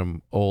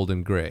I'm old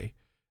and gray.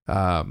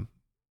 But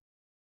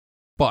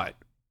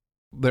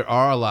there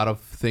are a lot of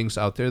things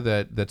out there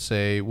that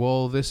say,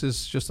 well, this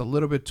is just a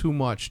little bit too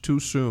much, too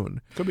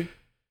soon.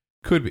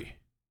 Could be,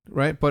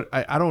 right? But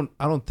I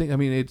don't think. I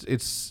mean,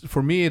 it's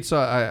for me. It's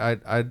I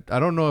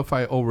don't know if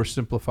I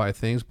oversimplify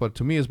things, but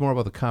to me, it's more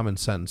about the common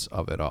sense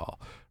of it all,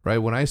 right?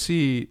 When I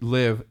see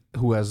Liv,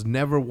 who has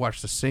never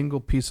watched a single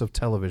piece of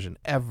television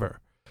ever,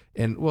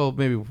 and well,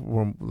 maybe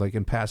like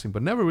in passing,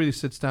 but never really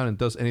sits down and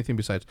does anything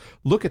besides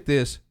look at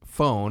this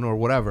phone or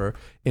whatever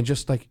and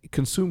just like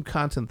consume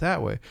content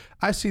that way.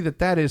 I see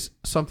that is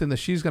something that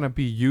she's going to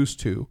be used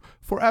to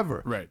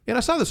forever. Right. And I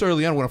saw this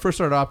early on when I first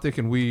started Optic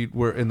and we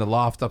were in the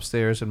loft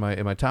upstairs in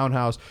my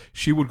townhouse.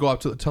 She would go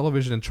up to the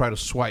television and try to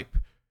swipe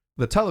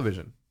the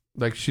television,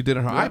 like she did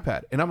on her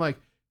iPad. And I'm like,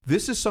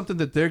 this is something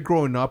that they're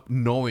growing up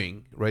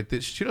knowing,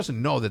 right? She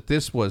doesn't know that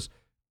this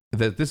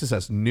is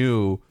as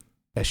new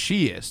as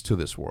she is to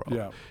this world.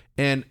 Yeah.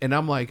 And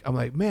I'm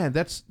like, man,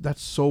 that's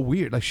so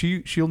weird. Like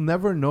she'll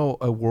never know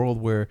a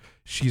world where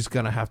she's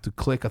gonna have to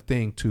click a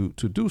thing to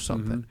do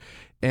something.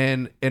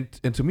 And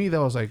to me, that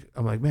was like,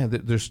 I'm like, man,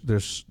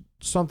 there's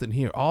something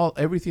here.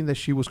 Everything that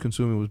she was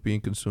consuming was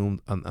being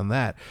consumed on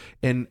that.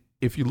 And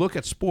if you look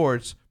at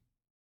sports,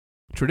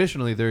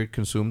 traditionally they're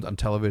consumed on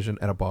television,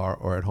 at a bar,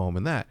 or at home.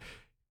 And that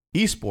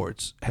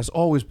esports has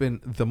always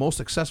been the most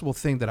accessible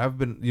thing that I've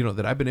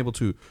been able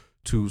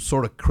to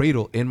sort of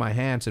cradle in my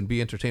hands and be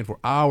entertained for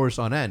hours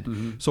on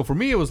end. So for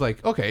me, it was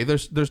like, okay,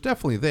 there's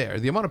definitely there.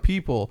 The amount of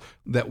people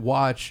that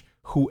watch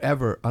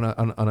whoever on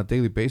a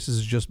daily basis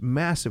is just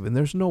massive, and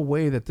there's no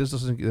way that this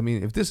doesn't. I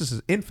mean, if this is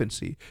his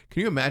infancy,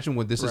 can you imagine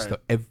when this is the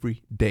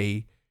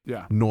everyday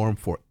norm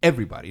for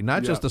everybody,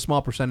 not just a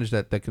small percentage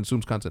that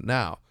consumes content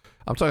now?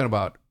 I'm talking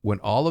about when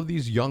all of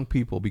these young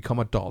people become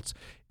adults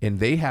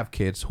and they have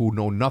kids who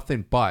know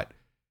nothing but,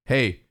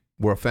 hey,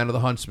 we're a fan of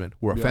the Huntsman,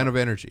 we're a fan of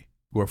NRG,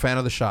 we're a fan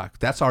of the Shock.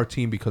 That's our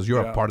team because you're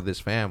a part of this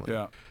family.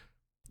 Yeah,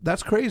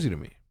 that's crazy to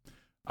me.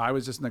 I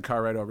was just in the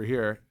car right over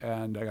here,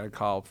 and I got a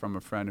call from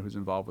a friend who's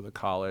involved with a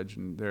college,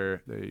 and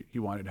he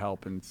wanted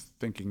help in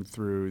thinking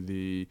through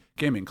the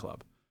gaming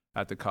club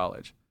at the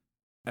college.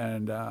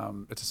 And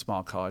it's a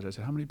small college. I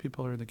said, how many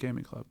people are in the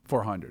gaming club?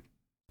 400,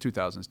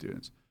 2,000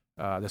 students.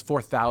 There's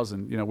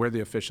 4,000. We're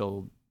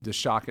the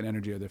Shock and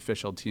NRG are the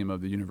official team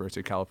of the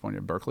University of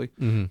California, Berkeley,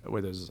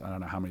 where there's, I don't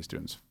know how many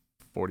students,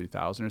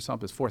 40,000 or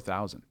something. It's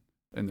 4,000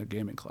 in the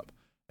gaming club.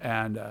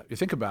 And you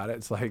think about it,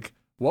 it's like,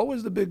 what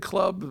was the big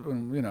club,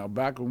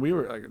 back when we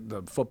were like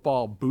the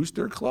football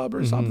booster club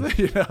or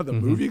something, the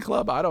movie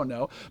club? I don't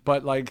know.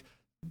 But like,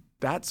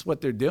 that's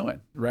what they're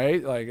doing,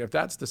 right? Like if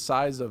that's the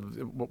size of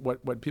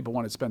what people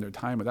want to spend their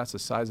time with, that's the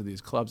size of these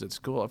clubs at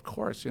school. Of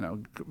course,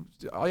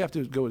 all you have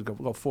to do is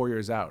go 4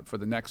 years out for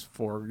the next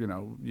 4,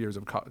 years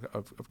of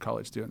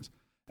college students.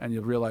 And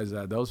you'll realize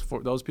that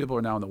those people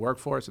are now in the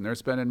workforce and they're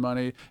spending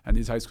money, and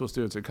these high school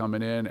students are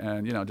coming in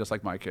and, just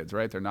like my kids,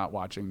 right? They're not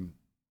watching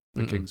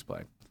the Kings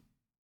play.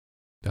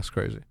 That's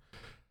crazy.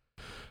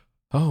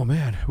 Oh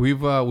man,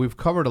 we've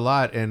covered a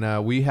lot,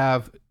 and we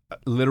have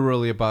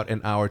literally about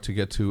an hour to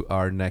get to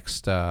our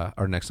next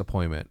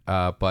appointment.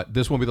 But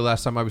this won't be the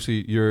last time.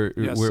 Obviously,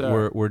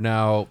 we're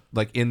now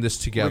like in this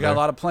together. We got a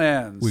lot of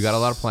plans.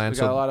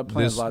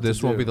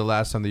 This won't be the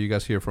last time that you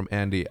guys hear from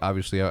Andy.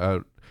 Obviously,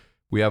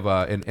 we have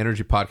an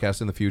energy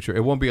podcast in the future.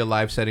 It won't be a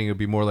live setting. It'll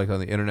be more like on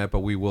the internet, but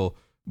we will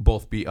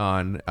both be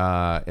on,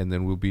 and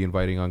then we'll be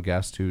inviting on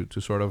guests to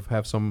sort of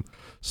have some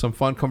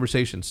fun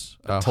conversations.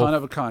 A ton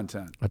of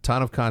content.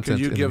 Could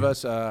you give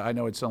us, I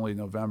know it's only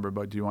November,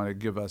 but do you want to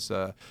give us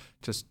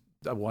just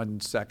a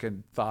 1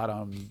 second thought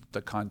on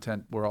the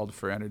content world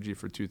for energy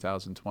for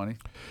 2020?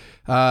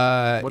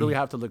 What do we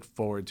have to look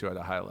forward to at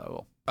a high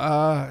level?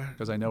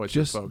 Because I know it's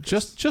just your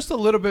focus. Just a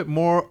little bit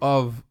more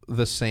of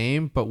the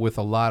same, but with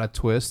a lot of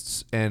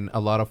twists and a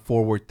lot of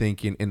forward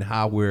thinking in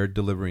how we're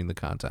delivering the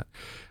content.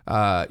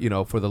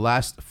 For the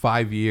last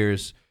 5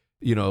 years,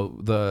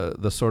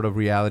 the sort of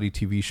reality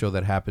TV show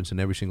that happens in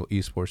every single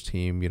esports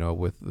team,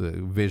 with the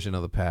vision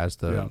of the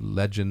past, the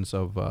legends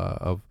of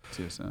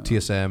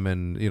TSM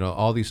and,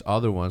 all these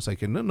other ones,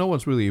 like no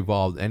one's really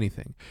evolved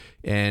anything.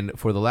 And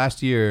for the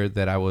last year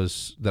that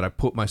I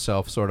put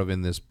myself sort of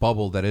in this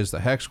bubble that is the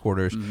Hex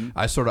Quarters,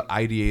 I sort of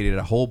ideated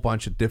a whole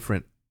bunch of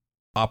different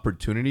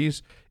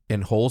opportunities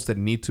and holes that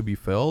need to be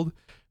filled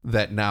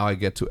that now I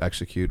get to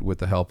execute with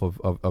the help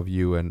of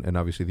you and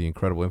obviously the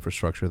incredible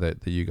infrastructure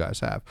that you guys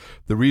have.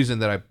 The reason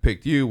that I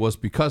picked you was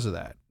because of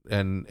that.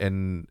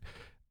 And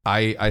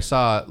I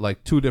saw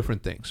like two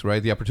different things,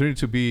 right? The opportunity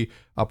to be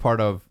a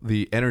part of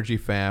the Energy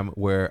fam,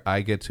 where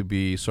I get to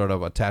be sort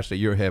of attached at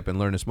your hip and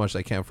learn as much as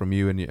I can from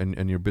you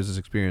and your business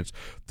experience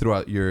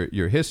throughout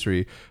your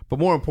history. But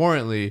more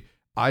importantly,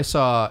 I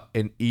saw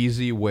an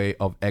easy way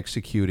of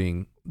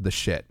executing the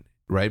shit.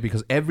 Right?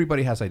 Because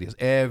everybody has ideas.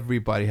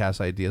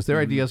 Their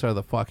ideas are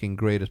the fucking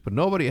greatest, but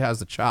nobody has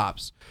the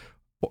chops,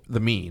 the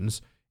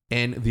means,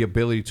 and the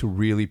ability to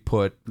really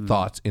put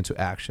thoughts into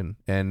action.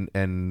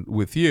 And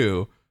with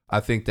you, I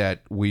think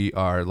that we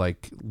are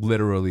like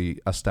literally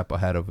a step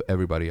ahead of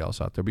everybody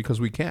else out there because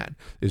we can.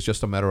 It's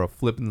just a matter of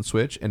flipping the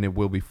switch, and it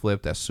will be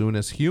flipped as soon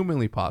as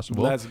humanly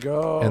possible. Let's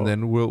go. And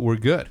then we're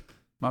good.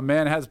 My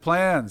man has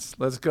plans.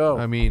 Let's go.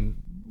 I mean,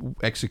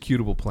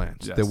 executable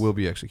plans that will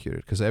be executed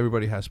because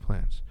everybody has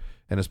plans.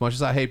 And as much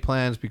as I hate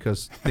plans,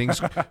 because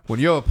things, when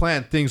you have a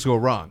plan, things go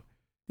wrong.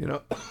 When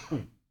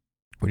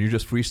you're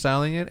just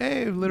freestyling it,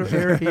 hey, a little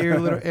error here, a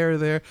little error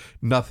there,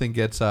 nothing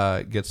gets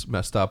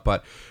messed up.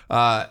 But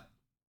I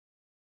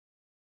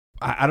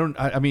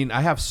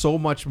have so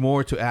much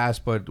more to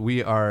ask, but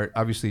we are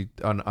obviously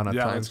on a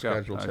time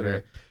schedule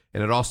today.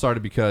 And it all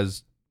started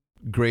because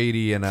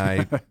Grady and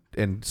I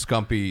and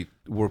Scumpy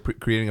were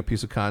creating a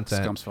piece of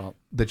content Scump's fault.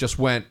 that just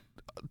went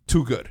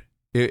too good.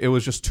 It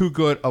was just too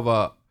good of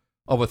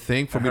of a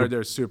thing for I me. heard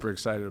they're super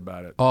excited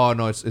about it. Oh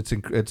no, it's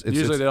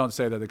Usually they don't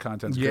say that the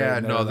content's great. yeah,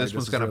 and no, they're this like,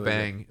 one's is gonna really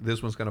bang.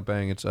 This one's gonna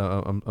bang. It's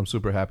I'm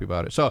super happy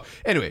about it. So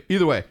anyway,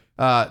 either way,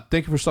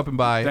 thank you for stopping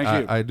by. Thank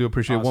you. I do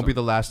appreciate it. Won't Awesome. be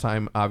the last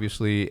time,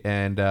 obviously,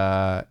 and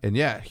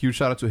yeah, huge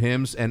shout out to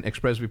Hims and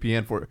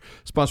ExpressVPN for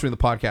sponsoring the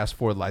podcast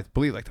for I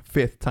believe the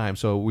 5th time.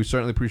 So we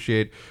certainly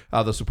appreciate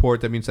the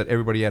support. That means that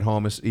everybody at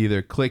home is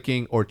either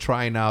clicking or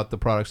trying out the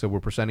products that we're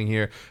presenting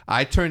here.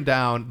 I turn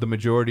down the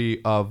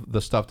majority of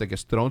the stuff that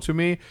gets thrown to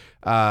me.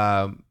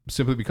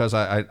 Simply because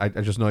I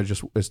just know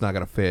it's not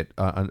gonna fit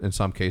in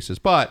some cases.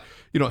 But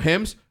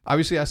Hims,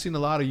 obviously I've seen a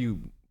lot of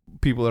you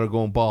people that are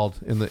going bald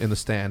in the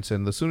stands,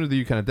 and the sooner that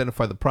you can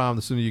identify the problem,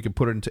 the sooner you can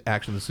put it into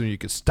action, the sooner you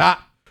can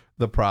stop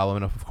the problem.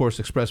 And of course,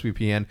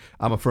 ExpressVPN,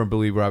 I'm a firm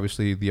believer,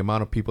 obviously, the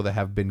amount of people that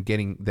have been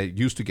that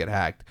used to get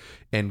hacked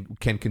and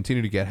can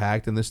continue to get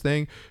hacked in this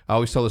thing. I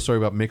always tell the story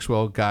about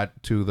Mixwell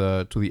got to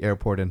the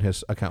airport and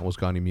his account was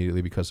gone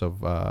immediately because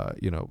of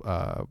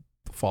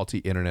faulty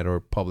internet or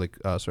public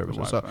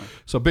services.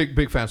 So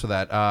big fans of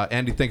that.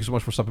 Andy, thank you so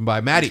much for stopping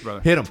by. Maddie,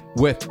 Thanks, hit him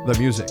with the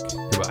music.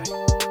 Goodbye.